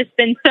it has just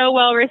been so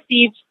well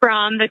received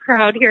from the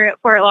crowd here at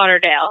Fort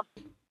Lauderdale.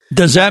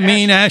 Does that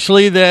mean,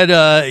 Ashley,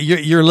 that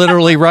you're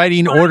literally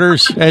writing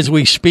orders as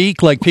we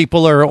speak? Like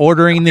people are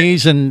ordering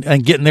these and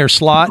getting their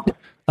slot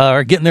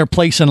or getting their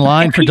place in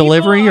line for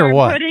delivery, or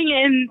what?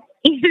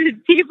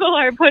 People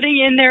are putting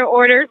in their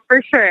orders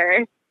for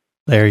sure.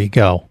 There you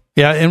go.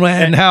 Yeah,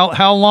 and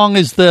how long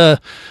is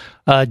the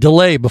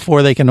delay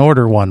before they can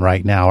order one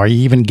right now? Are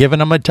you even giving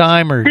them a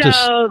time, or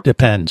just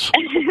depends?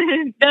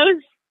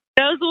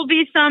 Those will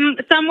be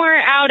somewhere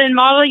out in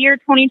model year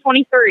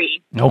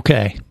 2023.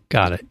 Okay,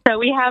 got it. So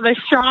we have a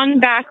strong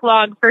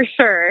backlog for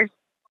sure.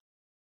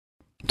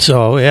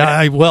 So,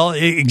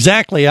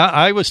 exactly.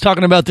 I was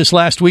talking about this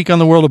last week on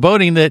the World of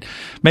Boating, that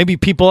maybe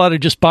people ought to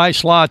just buy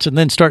slots and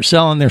then start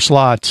selling their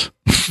slots.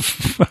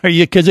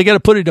 Because they got to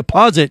put a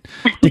deposit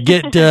to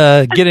get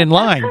in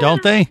line,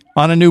 don't they,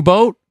 on a new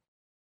boat?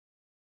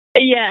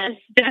 Yes,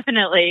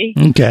 definitely.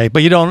 Okay,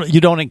 but you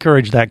don't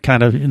encourage those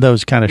kind of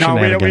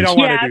shenanigans. No, we don't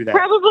want to do that.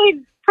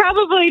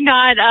 Probably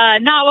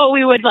not what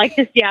we would like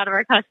to see out of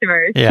our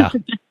customers. Yeah.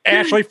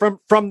 Ashley, from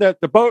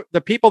the boat, the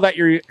people that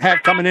you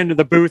have coming into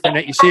the booth and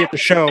that you see at the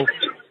show,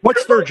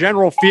 what's their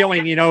general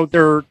feeling? You know,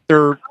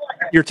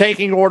 you're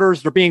taking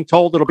orders. They're being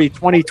told it'll be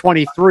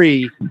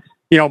 2023,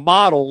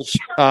 models.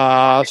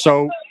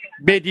 So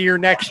mid-year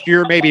next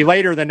year, maybe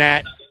later than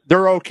that.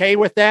 They're okay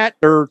with that.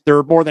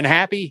 They're more than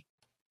happy.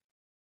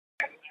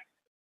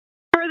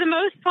 For the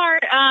most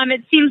part,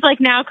 it seems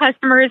like now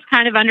customers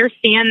kind of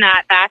understand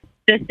that that's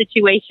the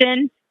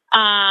situation.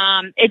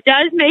 It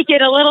does make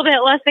it a little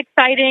bit less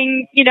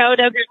exciting,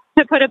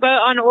 to put a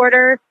boat on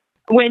order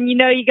when you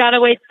got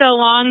to wait so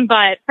long.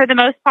 But for the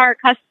most part,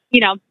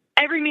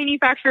 every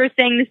manufacturer is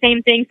saying the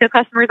same thing, so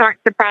customers aren't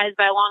surprised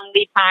by long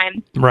lead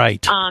times.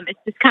 Right. It's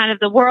just kind of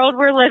the world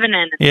we're living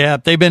in. Yeah,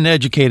 they've been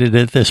educated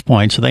at this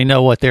point, so they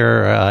know what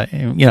they're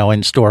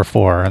in store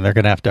for, and they're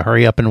going to have to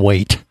hurry up and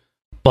wait.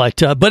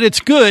 But it's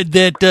good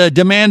that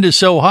demand is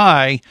so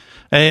high,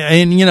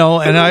 and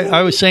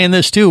I was saying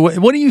this too.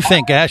 What do you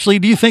think, Ashley?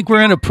 Do you think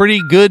we're in a pretty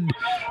good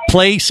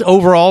place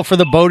overall for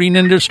the boating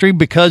industry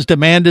because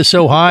demand is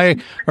so high,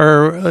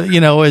 or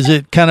is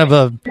it kind of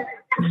a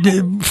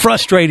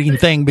frustrating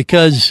thing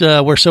because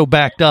we're so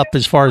backed up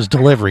as far as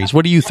deliveries?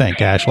 What do you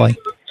think, Ashley?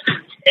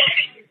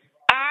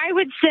 I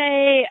would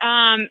say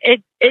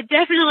it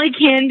definitely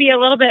can be a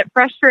little bit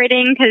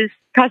frustrating because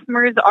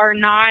customers are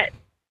not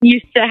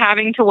used to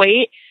having to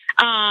wait.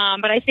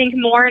 But I think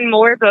more and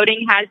more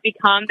boating has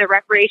become the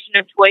recreation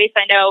of choice.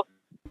 I know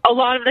a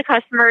lot of the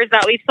customers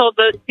that we've sold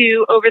boats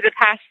to over the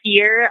past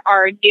year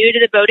are new to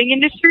the boating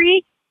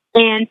industry.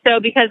 And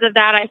so because of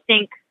that, I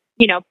think,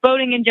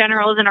 boating in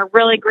general is in a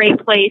really great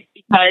place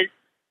because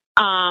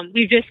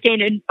we've just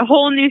gained a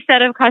whole new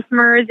set of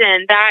customers,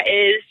 and that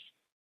is,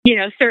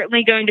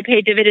 certainly going to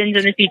pay dividends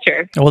in the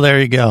future. Well, there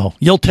you go.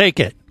 You'll take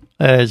it,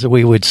 as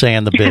we would say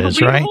in the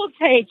biz, right? We'll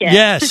take it.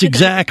 Yes,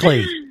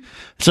 exactly.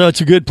 So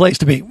it's a good place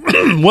to be.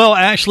 Well,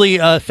 Ashley,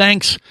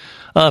 thanks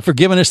for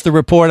giving us the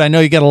report. I know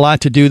you got a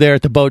lot to do there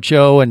at the boat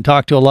show and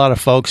talk to a lot of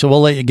folks, so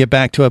we'll let you get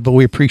back to it, but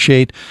we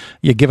appreciate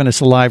you giving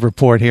us a live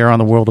report here on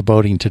the World of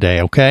Boating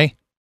today, okay?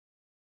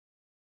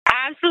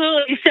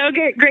 Absolutely. So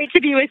great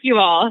to be with you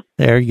all.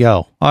 There you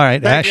go. All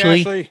right, Thank you,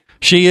 Ashley.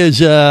 She is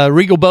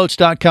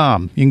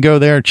regalboats.com. You can go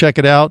there and check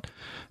it out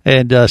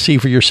and see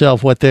for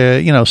yourself what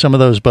some of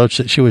those boats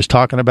that she was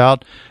talking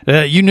about.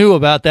 You knew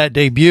about that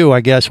debut,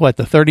 I guess,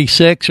 the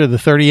 36 or the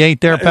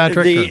 38 there,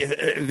 Patrick?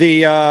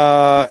 The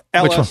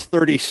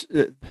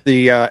LS30,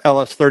 the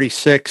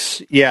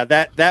LS36. Yeah,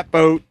 that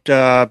boat,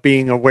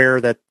 being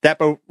aware that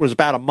boat was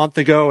about a month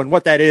ago, and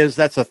what that is,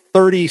 that's a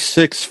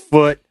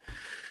 36-foot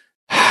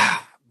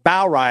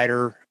bow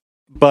rider,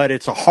 but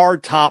it's a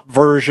hard top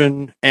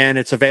version, and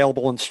it's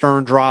available in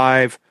stern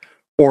drive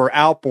or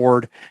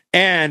outboard,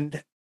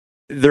 and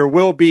there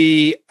will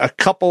be a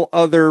couple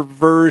other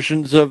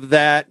versions of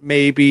that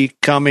maybe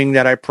coming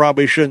that I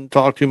probably shouldn't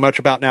talk too much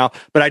about now,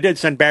 but I did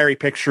send Barry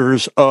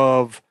pictures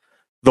of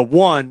the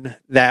one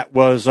that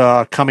was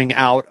coming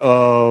out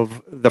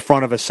of the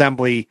front of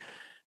assembly,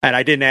 and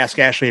I didn't ask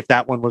Ashley if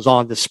that one was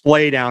on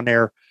display down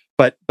there,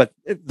 but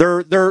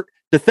they're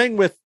the thing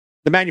with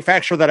the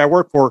manufacturer that I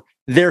work for,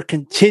 they're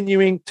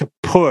continuing to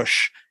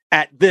push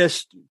at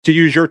this, to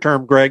use your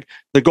term, Greg,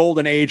 the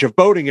golden age of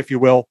boating, if you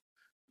will.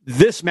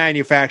 This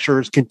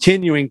manufacturer is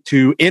continuing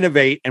to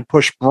innovate and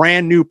push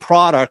brand new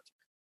product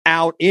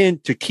out in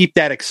to keep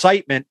that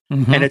excitement.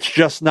 Mm-hmm. And it's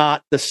just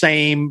not the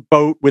same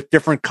boat with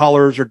different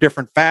colors or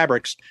different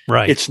fabrics.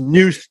 Right. It's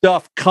new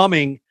stuff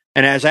coming.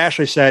 And as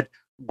Ashley said,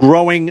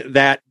 growing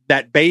that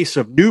base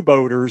of new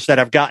boaters that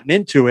have gotten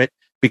into it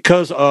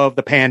because of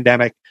the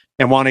pandemic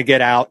and want to get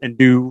out and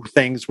do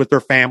things with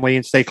their family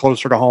and stay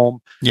closer to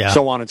home,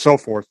 so on and so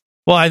forth.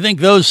 Well, I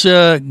think those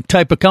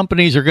type of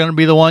companies are going to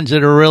be the ones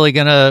that are really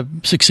going to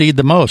succeed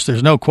the most.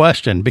 There's no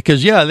question.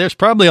 Because, there's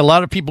probably a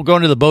lot of people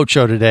going to the boat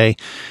show today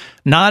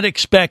not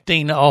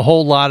expecting a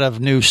whole lot of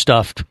new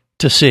stuff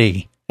to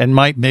see. And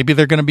maybe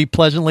they're going to be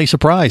pleasantly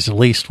surprised, at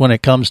least when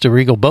it comes to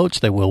Regal Boats,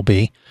 they will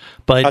be.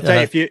 But I'll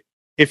tell you,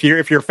 if you're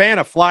a fan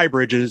of fly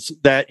bridges,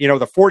 that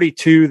the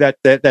 42 that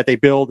they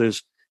build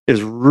is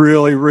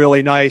really,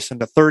 really nice,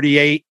 and the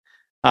 38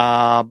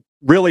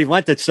 really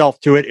lent itself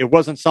to it. It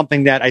wasn't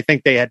something that I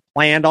think they had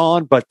planned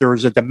on, but there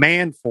was a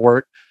demand for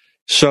it.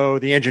 So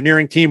the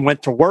engineering team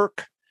went to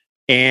work,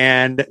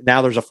 and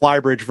now there's a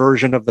flybridge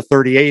version of the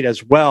 38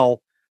 as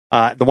well.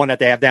 The one that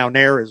they have down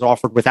there is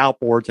offered with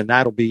outboards, and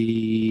that'll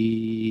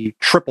be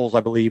triples, I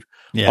believe,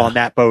 on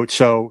that boat.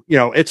 So,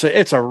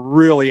 it's a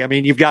really,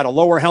 you've got a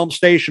lower helm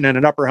station and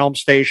an upper helm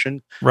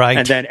station, right?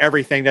 And then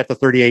everything that the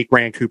 38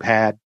 Grand Coupe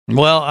had.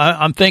 Well,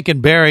 I'm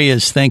thinking Barry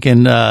is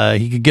thinking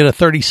he could get a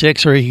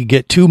 36 or he could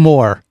get two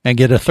more and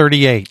get a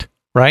 38,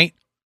 right?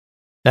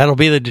 That'll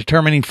be the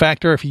determining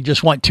factor if you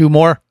just want 2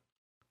 more?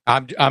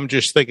 I'm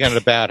just thinking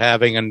about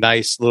having a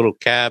nice little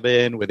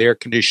cabin with air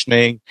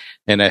conditioning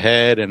and a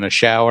head and a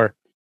shower.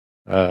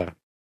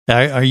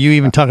 Are you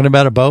even talking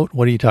about a boat?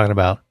 What are you talking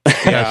about?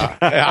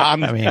 Yeah,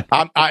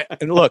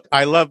 look,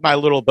 I love my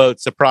little boat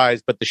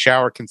Surprise, but the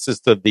shower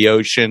consists of the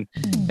ocean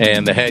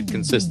and the head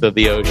consists of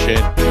the ocean.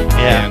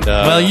 Yeah. And,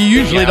 well, you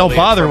usually don't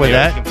bother with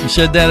that. You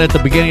said that at the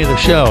beginning of the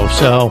show,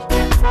 so.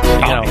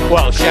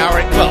 Well,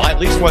 showering, at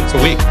least once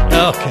a week.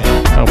 Okay.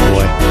 Oh,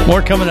 boy.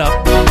 More coming up.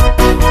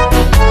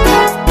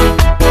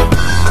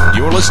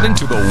 You're listening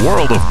to the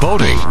World of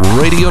Boating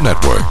Radio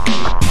Network.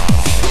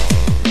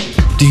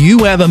 Do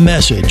you have a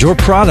message or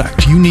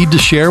product you need to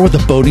share with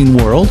the boating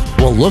world?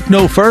 Well, look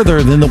no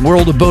further than the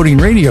World of Boating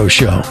radio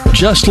show.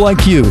 Just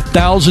like you,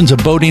 thousands of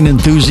boating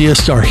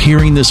enthusiasts are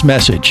hearing this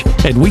message,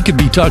 and we could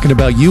be talking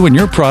about you and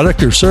your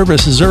product or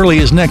service as early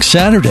as next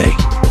Saturday.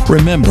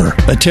 Remember,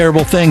 a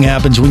terrible thing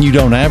happens when you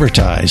don't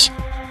advertise.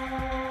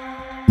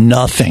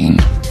 Nothing.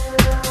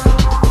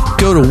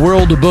 Go to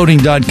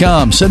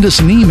worldofboating.com, send us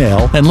an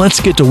email, and let's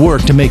get to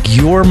work to make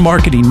your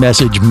marketing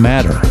message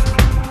matter.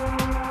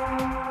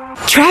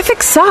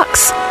 Traffic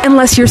sucks,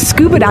 unless you're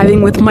scuba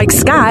diving with Mike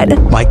Scott.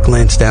 Mike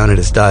glanced down at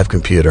his dive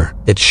computer.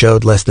 It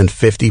showed less than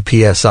 50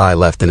 PSI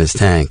left in his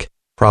tank.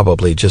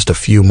 Probably just a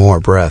few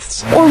more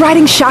breaths. Or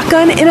riding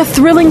shotgun in a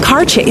thrilling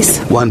car chase.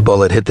 One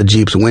bullet hit the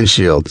Jeep's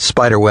windshield,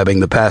 spiderwebbing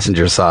the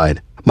passenger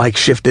side. Mike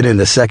shifted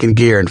into second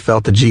gear and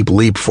felt the Jeep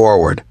leap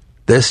forward.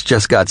 This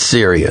just got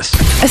serious.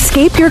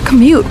 Escape your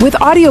commute with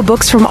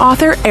audiobooks from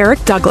author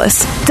Eric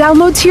Douglas.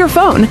 Download to your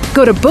phone.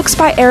 Go to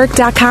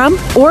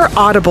booksbyeric.com or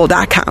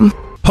audible.com.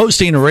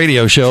 Hosting a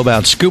radio show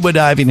about scuba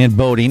diving and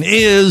boating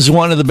is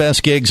one of the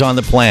best gigs on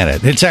the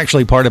planet. It's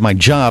actually part of my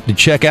job to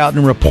check out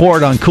and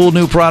report on cool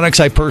new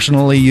products I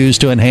personally use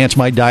to enhance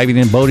my diving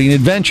and boating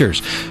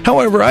adventures.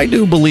 However, I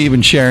do believe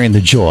in sharing the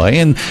joy,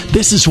 and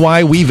this is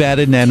why we've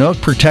added Nanook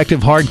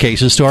protective hard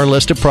cases to our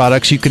list of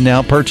products you can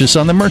now purchase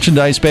on the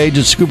merchandise page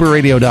at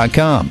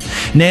scubaradio.com.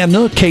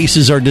 Nanook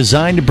cases are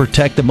designed to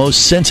protect the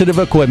most sensitive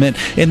equipment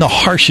in the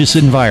harshest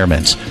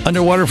environments.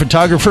 Underwater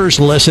photographers,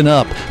 listen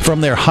up.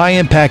 From their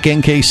high-impact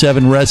NK7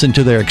 resin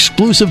to their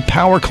exclusive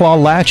Power Claw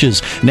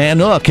latches,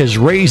 Nanook has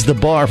raised the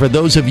bar for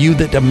those of you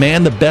that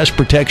demand the best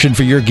protection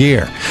for your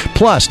gear.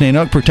 Plus,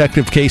 Nanook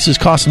protective cases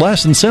cost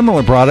less than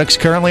similar products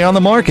currently on the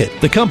market.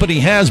 The company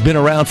has been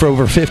around for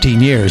over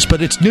 15 years,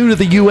 but it's new to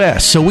the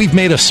U.S., so we've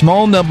made a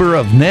small number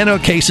of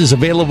Nanook cases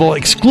available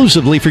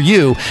exclusively for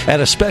you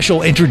at a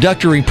special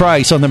introductory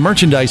price on the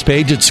merchandise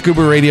page at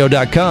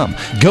scubaradio.com.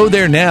 Go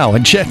there now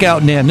and check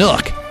out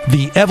Nanook,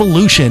 the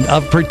evolution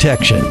of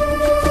protection.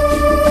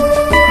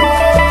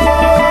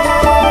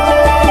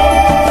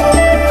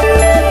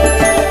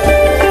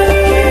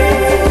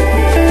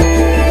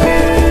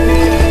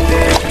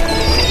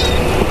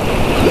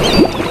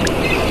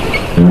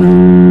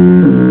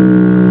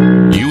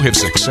 You have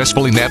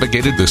successfully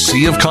navigated the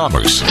Sea of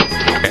Commerce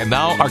and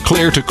now are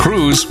clear to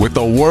cruise with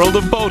the World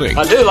of Boating.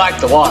 I do like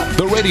the water.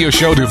 The radio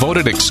show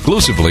devoted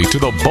exclusively to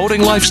the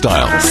boating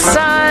lifestyle. The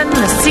sun,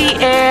 the sea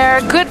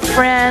air, good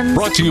friends.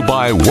 Brought to you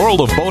by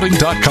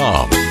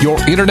worldofboating.com, your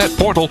internet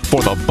portal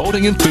for the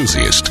boating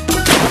enthusiast.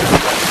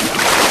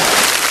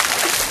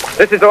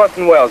 This is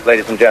Orson Welles,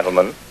 ladies and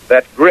gentlemen.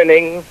 That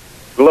grinning,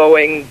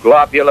 glowing,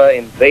 globular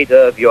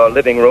invader of your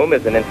living room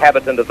is an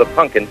inhabitant of the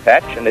pumpkin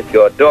patch, and if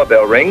your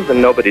doorbell rings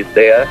and nobody's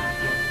there,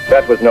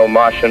 that was no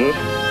Martian,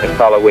 it's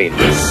Halloween.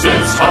 This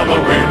is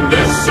Halloween,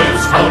 this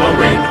is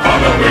Halloween,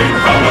 Halloween,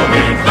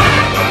 Halloween,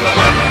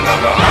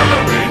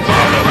 Halloween, Halloween.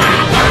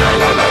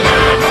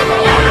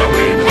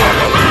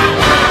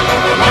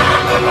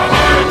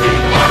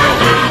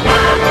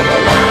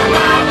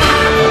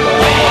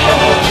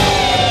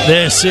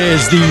 This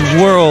is the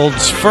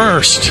world's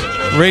first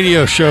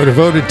radio show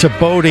devoted to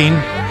boating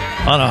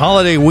on a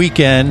holiday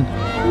weekend.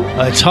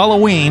 It's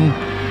Halloween.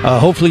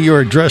 Hopefully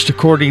you're dressed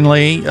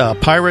accordingly.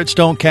 Pirates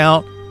don't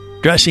count.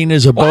 Dressing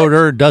as a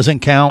boater doesn't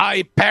count.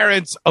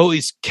 Parents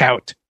always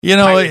count. You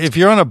know, Pirates. If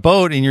you're on a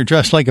boat and you're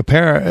dressed like a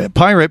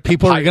pirate,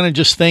 people are going to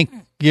just think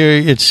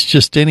it's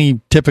just any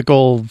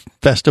typical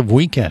festive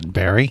weekend,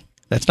 Barry.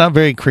 That's not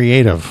very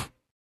creative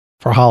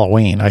for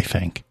Halloween, I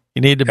think.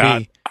 You need to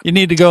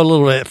go a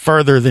little bit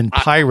further than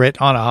pirate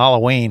on a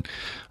Halloween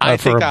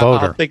for a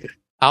boater.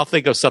 I'll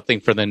think of something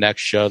for the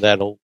next show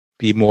that'll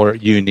be more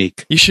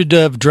unique. You should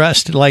have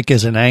dressed like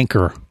as an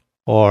anchor,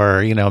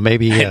 or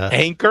maybe an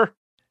anchor,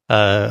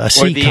 a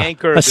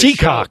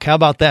seacock. How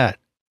about that?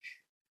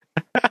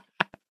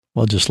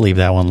 We'll just leave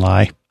that one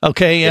lie.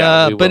 Okay,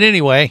 but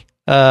anyway,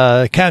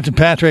 Captain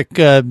Patrick,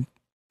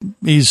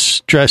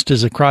 he's dressed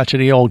as a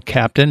crotchety old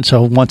captain.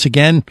 So once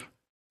again,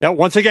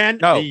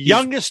 the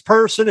youngest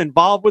person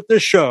involved with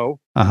this show.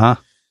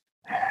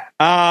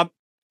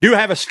 Do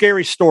have a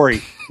scary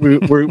story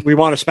we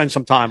want to spend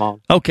some time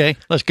on. Okay,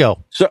 let's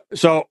go.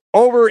 So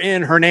over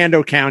in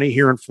Hernando County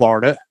here in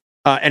Florida,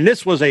 and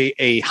this was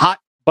a hot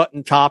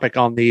button topic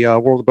on the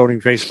World of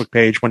Boating Facebook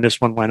page when this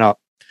one went up.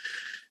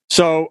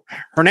 So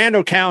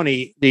Hernando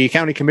County, the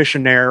county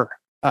commission there,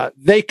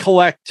 they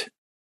collect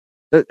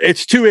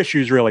it's two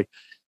issues really.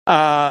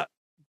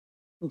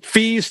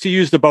 Fees to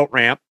use the boat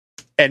ramp,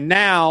 and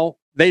now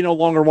they no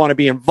longer want to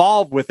be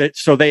involved with it,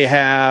 so they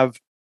have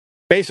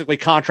basically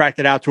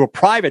contracted out to a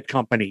private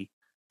company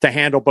to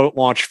handle boat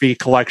launch fee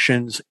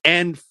collections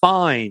and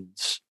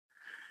fines.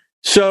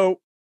 So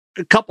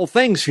a couple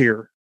things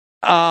here.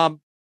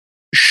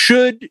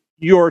 Should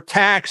your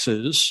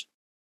taxes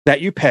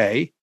that you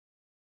pay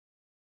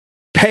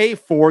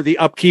for the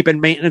upkeep and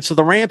maintenance of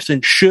the ramps,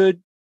 and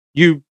should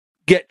you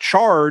get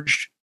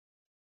charged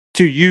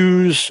to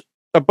use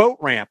a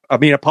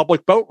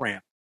public boat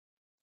ramp?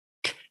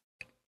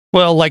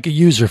 Well, like a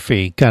user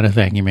fee kind of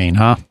thing, you mean,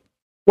 huh?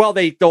 Well,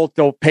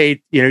 they'll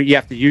pay, you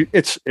have to use,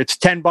 it's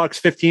 $10,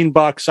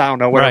 $15, I don't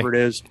know, whatever it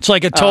is. It's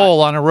like a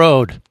toll on a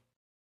road.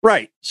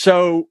 Right.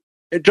 So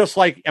just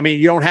like,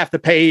 you don't have to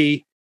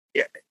pay,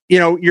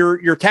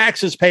 your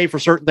taxes pay for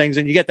certain things,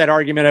 and you get that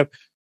argument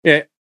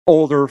of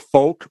older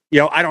folk,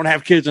 I don't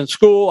have kids in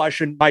school,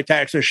 my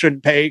taxes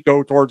shouldn't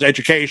go towards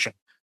education.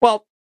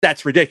 Well,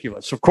 that's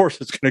ridiculous. Of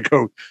course it's going to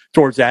go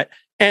towards that.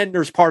 And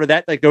there's part of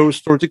that goes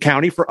towards the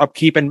county for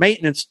upkeep and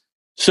maintenance.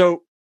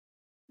 So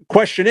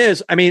question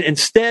is,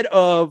 instead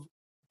of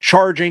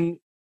charging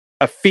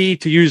a fee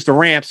to use the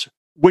ramps,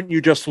 wouldn't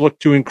you just look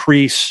to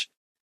increase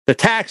the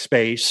tax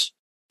base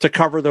to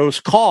cover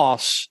those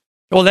costs?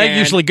 Well, that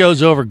usually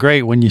goes over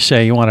great when you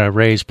say you want to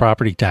raise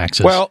property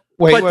taxes. Well,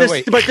 wait.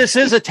 But this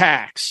is a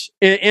tax.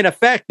 In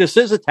effect, this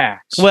is a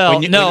tax.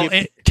 Well,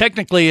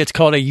 technically it's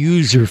called a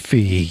user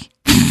fee.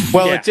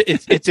 Well,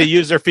 it's a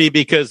user fee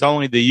because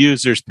only the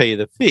users pay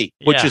the fee,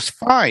 which is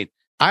fine.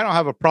 I don't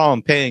have a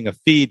problem paying a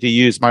fee to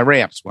use my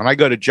ramps. When I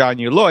go to John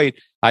U. Lloyd,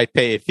 I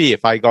pay a fee.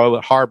 If I go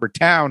to Harbor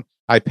Town,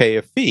 I pay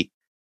a fee.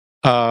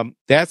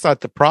 That's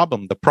not the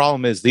problem. The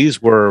problem is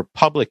these were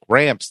public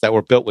ramps that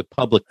were built with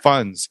public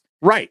funds.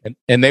 Right.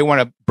 And they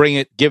want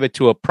to give it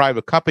to a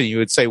private company. You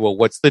would say, well,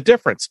 what's the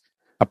difference?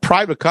 A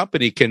private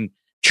company can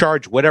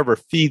charge whatever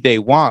fee they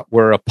want,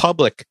 where a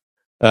public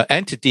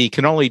entity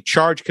can only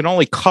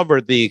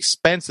cover the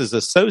expenses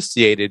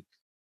associated.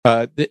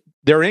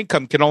 Their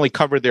income can only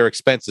cover their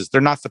expenses. They're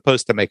not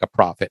supposed to make a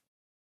profit.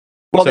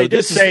 Well, they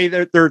did say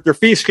that their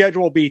fee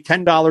schedule will be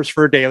 $10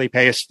 for a daily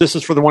pass. This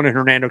is for the one in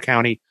Hernando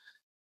County.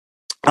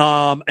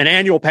 An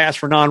annual pass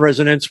for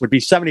non-residents would be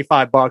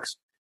 $75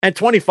 and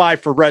 $25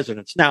 for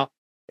residents. Now,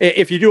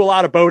 if you do a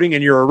lot of boating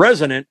and you're a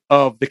resident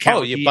of the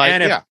county,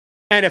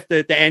 and if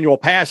the annual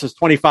pass is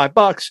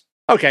 $25,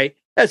 okay,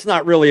 that's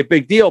not really a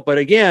big deal. But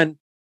again,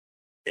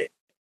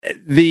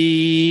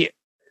 the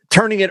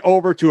turning it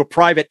over to a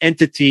private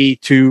entity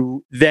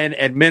to then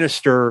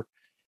administer,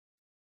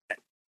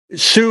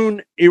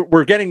 soon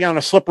we're getting on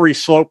a slippery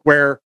slope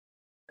where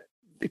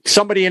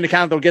somebody in the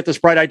county will get this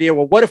bright idea.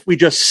 Well, what if we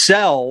just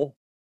sell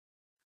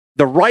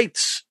the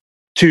rights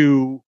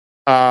to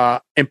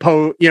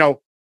impose,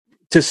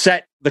 to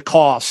set the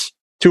costs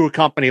to a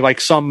company, like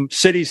some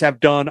cities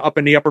have done up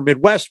in the upper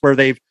Midwest, where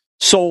they've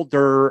sold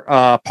their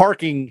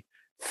parking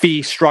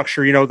fee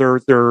structure,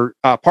 their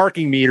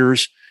parking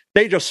meters.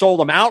 They just sold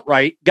them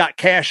outright, got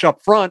cash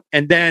up front,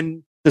 and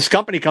then this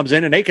company comes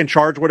in and they can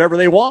charge whatever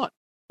they want.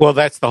 Well,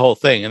 that's the whole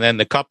thing. And then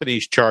the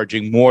company's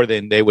charging more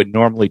than they would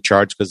normally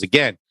charge, because,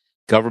 again,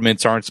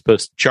 governments aren't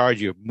supposed to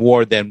charge you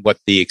more than what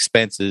the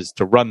expense is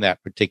to run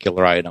that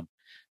particular item.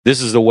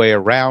 This is the way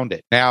around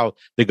it. Now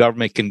the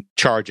government can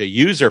charge a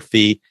user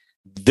fee.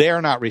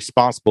 They're not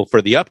responsible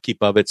for the upkeep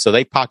of it, so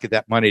they pocket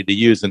that money to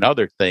use in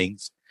other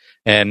things.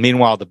 And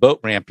meanwhile, the boat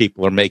ramp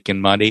people are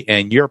making money,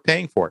 and you're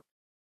paying for it.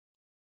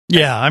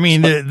 Yeah,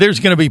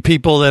 there's going to be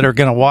people that are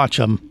going to watch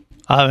them.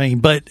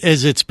 But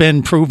as it's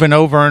been proven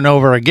over and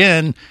over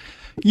again,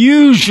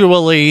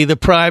 usually the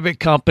private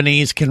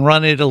companies can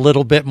run it a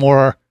little bit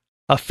more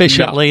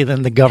efficiently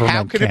than the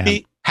government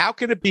can. How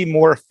can it be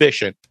more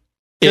efficient?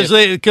 Because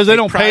they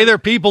don't pay their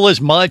people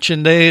as much,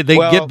 and they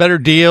get better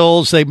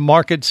deals. They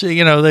market,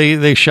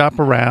 they shop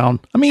around.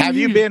 Have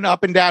you been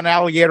up and down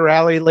Alligator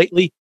Alley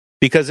lately?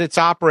 Because it's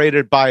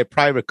operated by a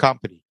private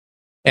company,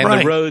 and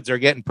the roads are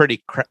getting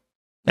pretty crap.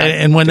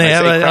 And when they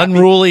have an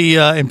unruly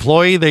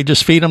employee, they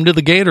just feed them to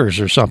the gators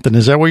or something.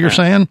 Is that what you're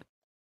saying?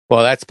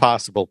 Well, that's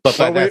possible, but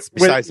that's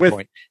besides the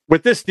point.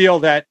 With this deal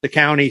that the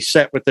county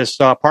set with this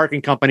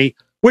parking company,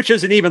 which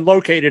isn't even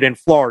located in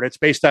Florida, it's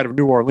based out of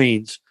New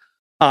Orleans.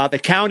 The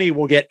county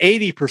will get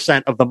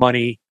 80% of the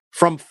money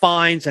from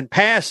fines and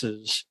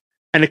passes,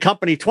 and the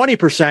company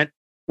 20%.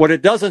 What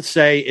it doesn't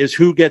say is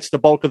who gets the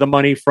bulk of the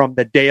money from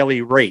the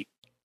daily rate.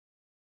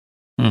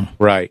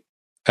 Right.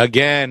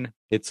 Again,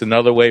 it's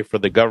another way for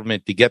the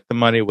government to get the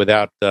money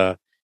without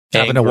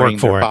having to work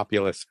for it.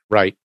 Populace.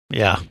 Right.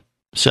 Yeah.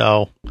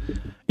 So,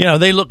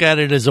 they look at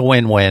it as a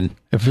win-win.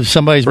 If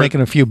somebody's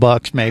making a few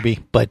bucks, maybe,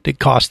 but it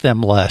costs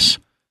them less.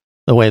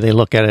 The way they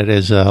look at it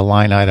is a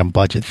line item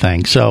budget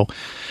thing. So,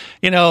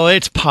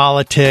 it's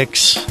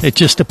politics. It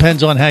just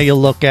depends on how you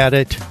look at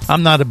it.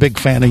 I'm not a big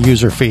fan of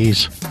user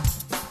fees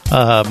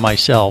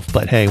myself,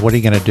 but hey, what are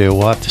you going to do?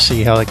 We'll have to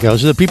see how it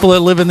goes. The people that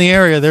live in the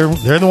area,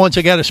 they're the ones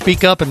that got to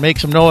speak up and make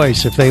some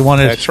noise if they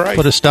want to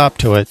put a stop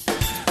to it.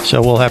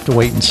 So we'll have to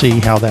wait and see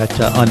how that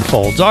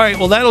unfolds. All right,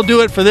 well, that'll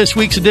do it for this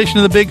week's edition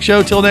of The Big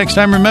Show. Till next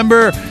time,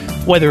 remember,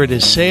 whether it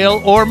is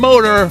sail or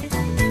motor,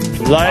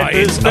 life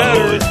is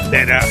better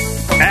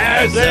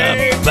as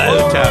a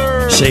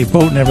motor. Safe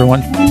boating,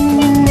 everyone.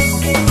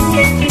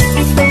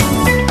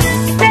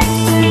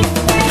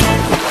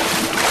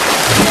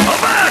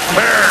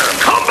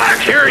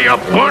 Here, you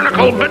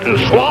barnacle-bitten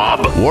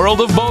swab! World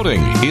of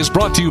Boating is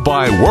brought to you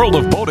by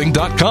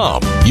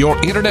worldofboating.com, your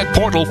internet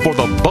portal for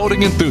the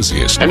boating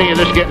enthusiast. Any of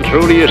this getting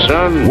through to you,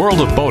 son?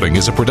 World of Boating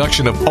is a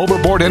production of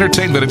Overboard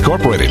Entertainment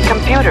Incorporated.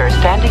 Computer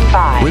standing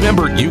by.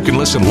 Remember, you can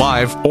listen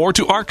live or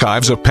to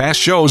archives of past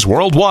shows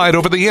worldwide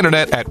over the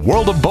internet at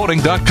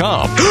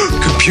worldofboating.com.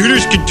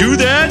 Computers can do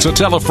that? So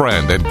tell a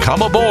friend and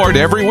come aboard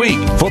every week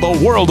for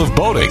the World of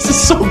Boating. This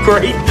is so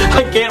great.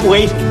 I can't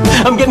wait.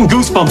 I'm getting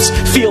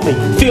goosebumps. Feel me.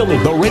 Feel me.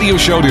 The radio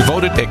show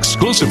devoted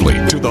exclusively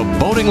to the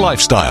boating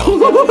lifestyle.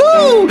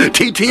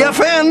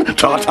 TTFN,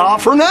 ta-ta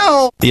for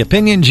now. The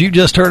opinions you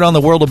just heard on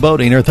the World of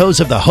Boating are those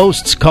of the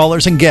hosts,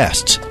 callers, and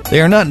guests.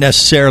 They are not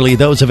necessarily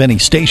those of any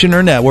station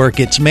or network,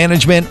 its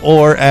management,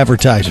 or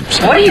advertisers.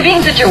 What are you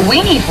being such a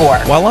weenie for?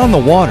 While on the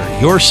water,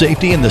 your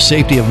safety and the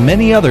safety of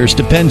many others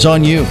depends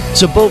on you.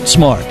 So boat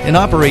smart and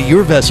operate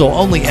your vessel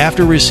only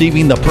after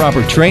receiving the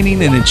proper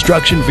training and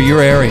instruction for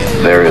your area.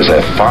 There is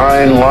a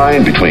fine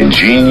line between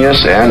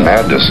genius and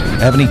madness.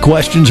 Have any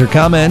questions or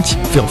comments?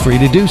 Feel free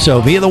to do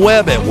so via the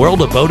web at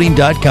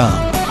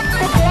worldofboating.com.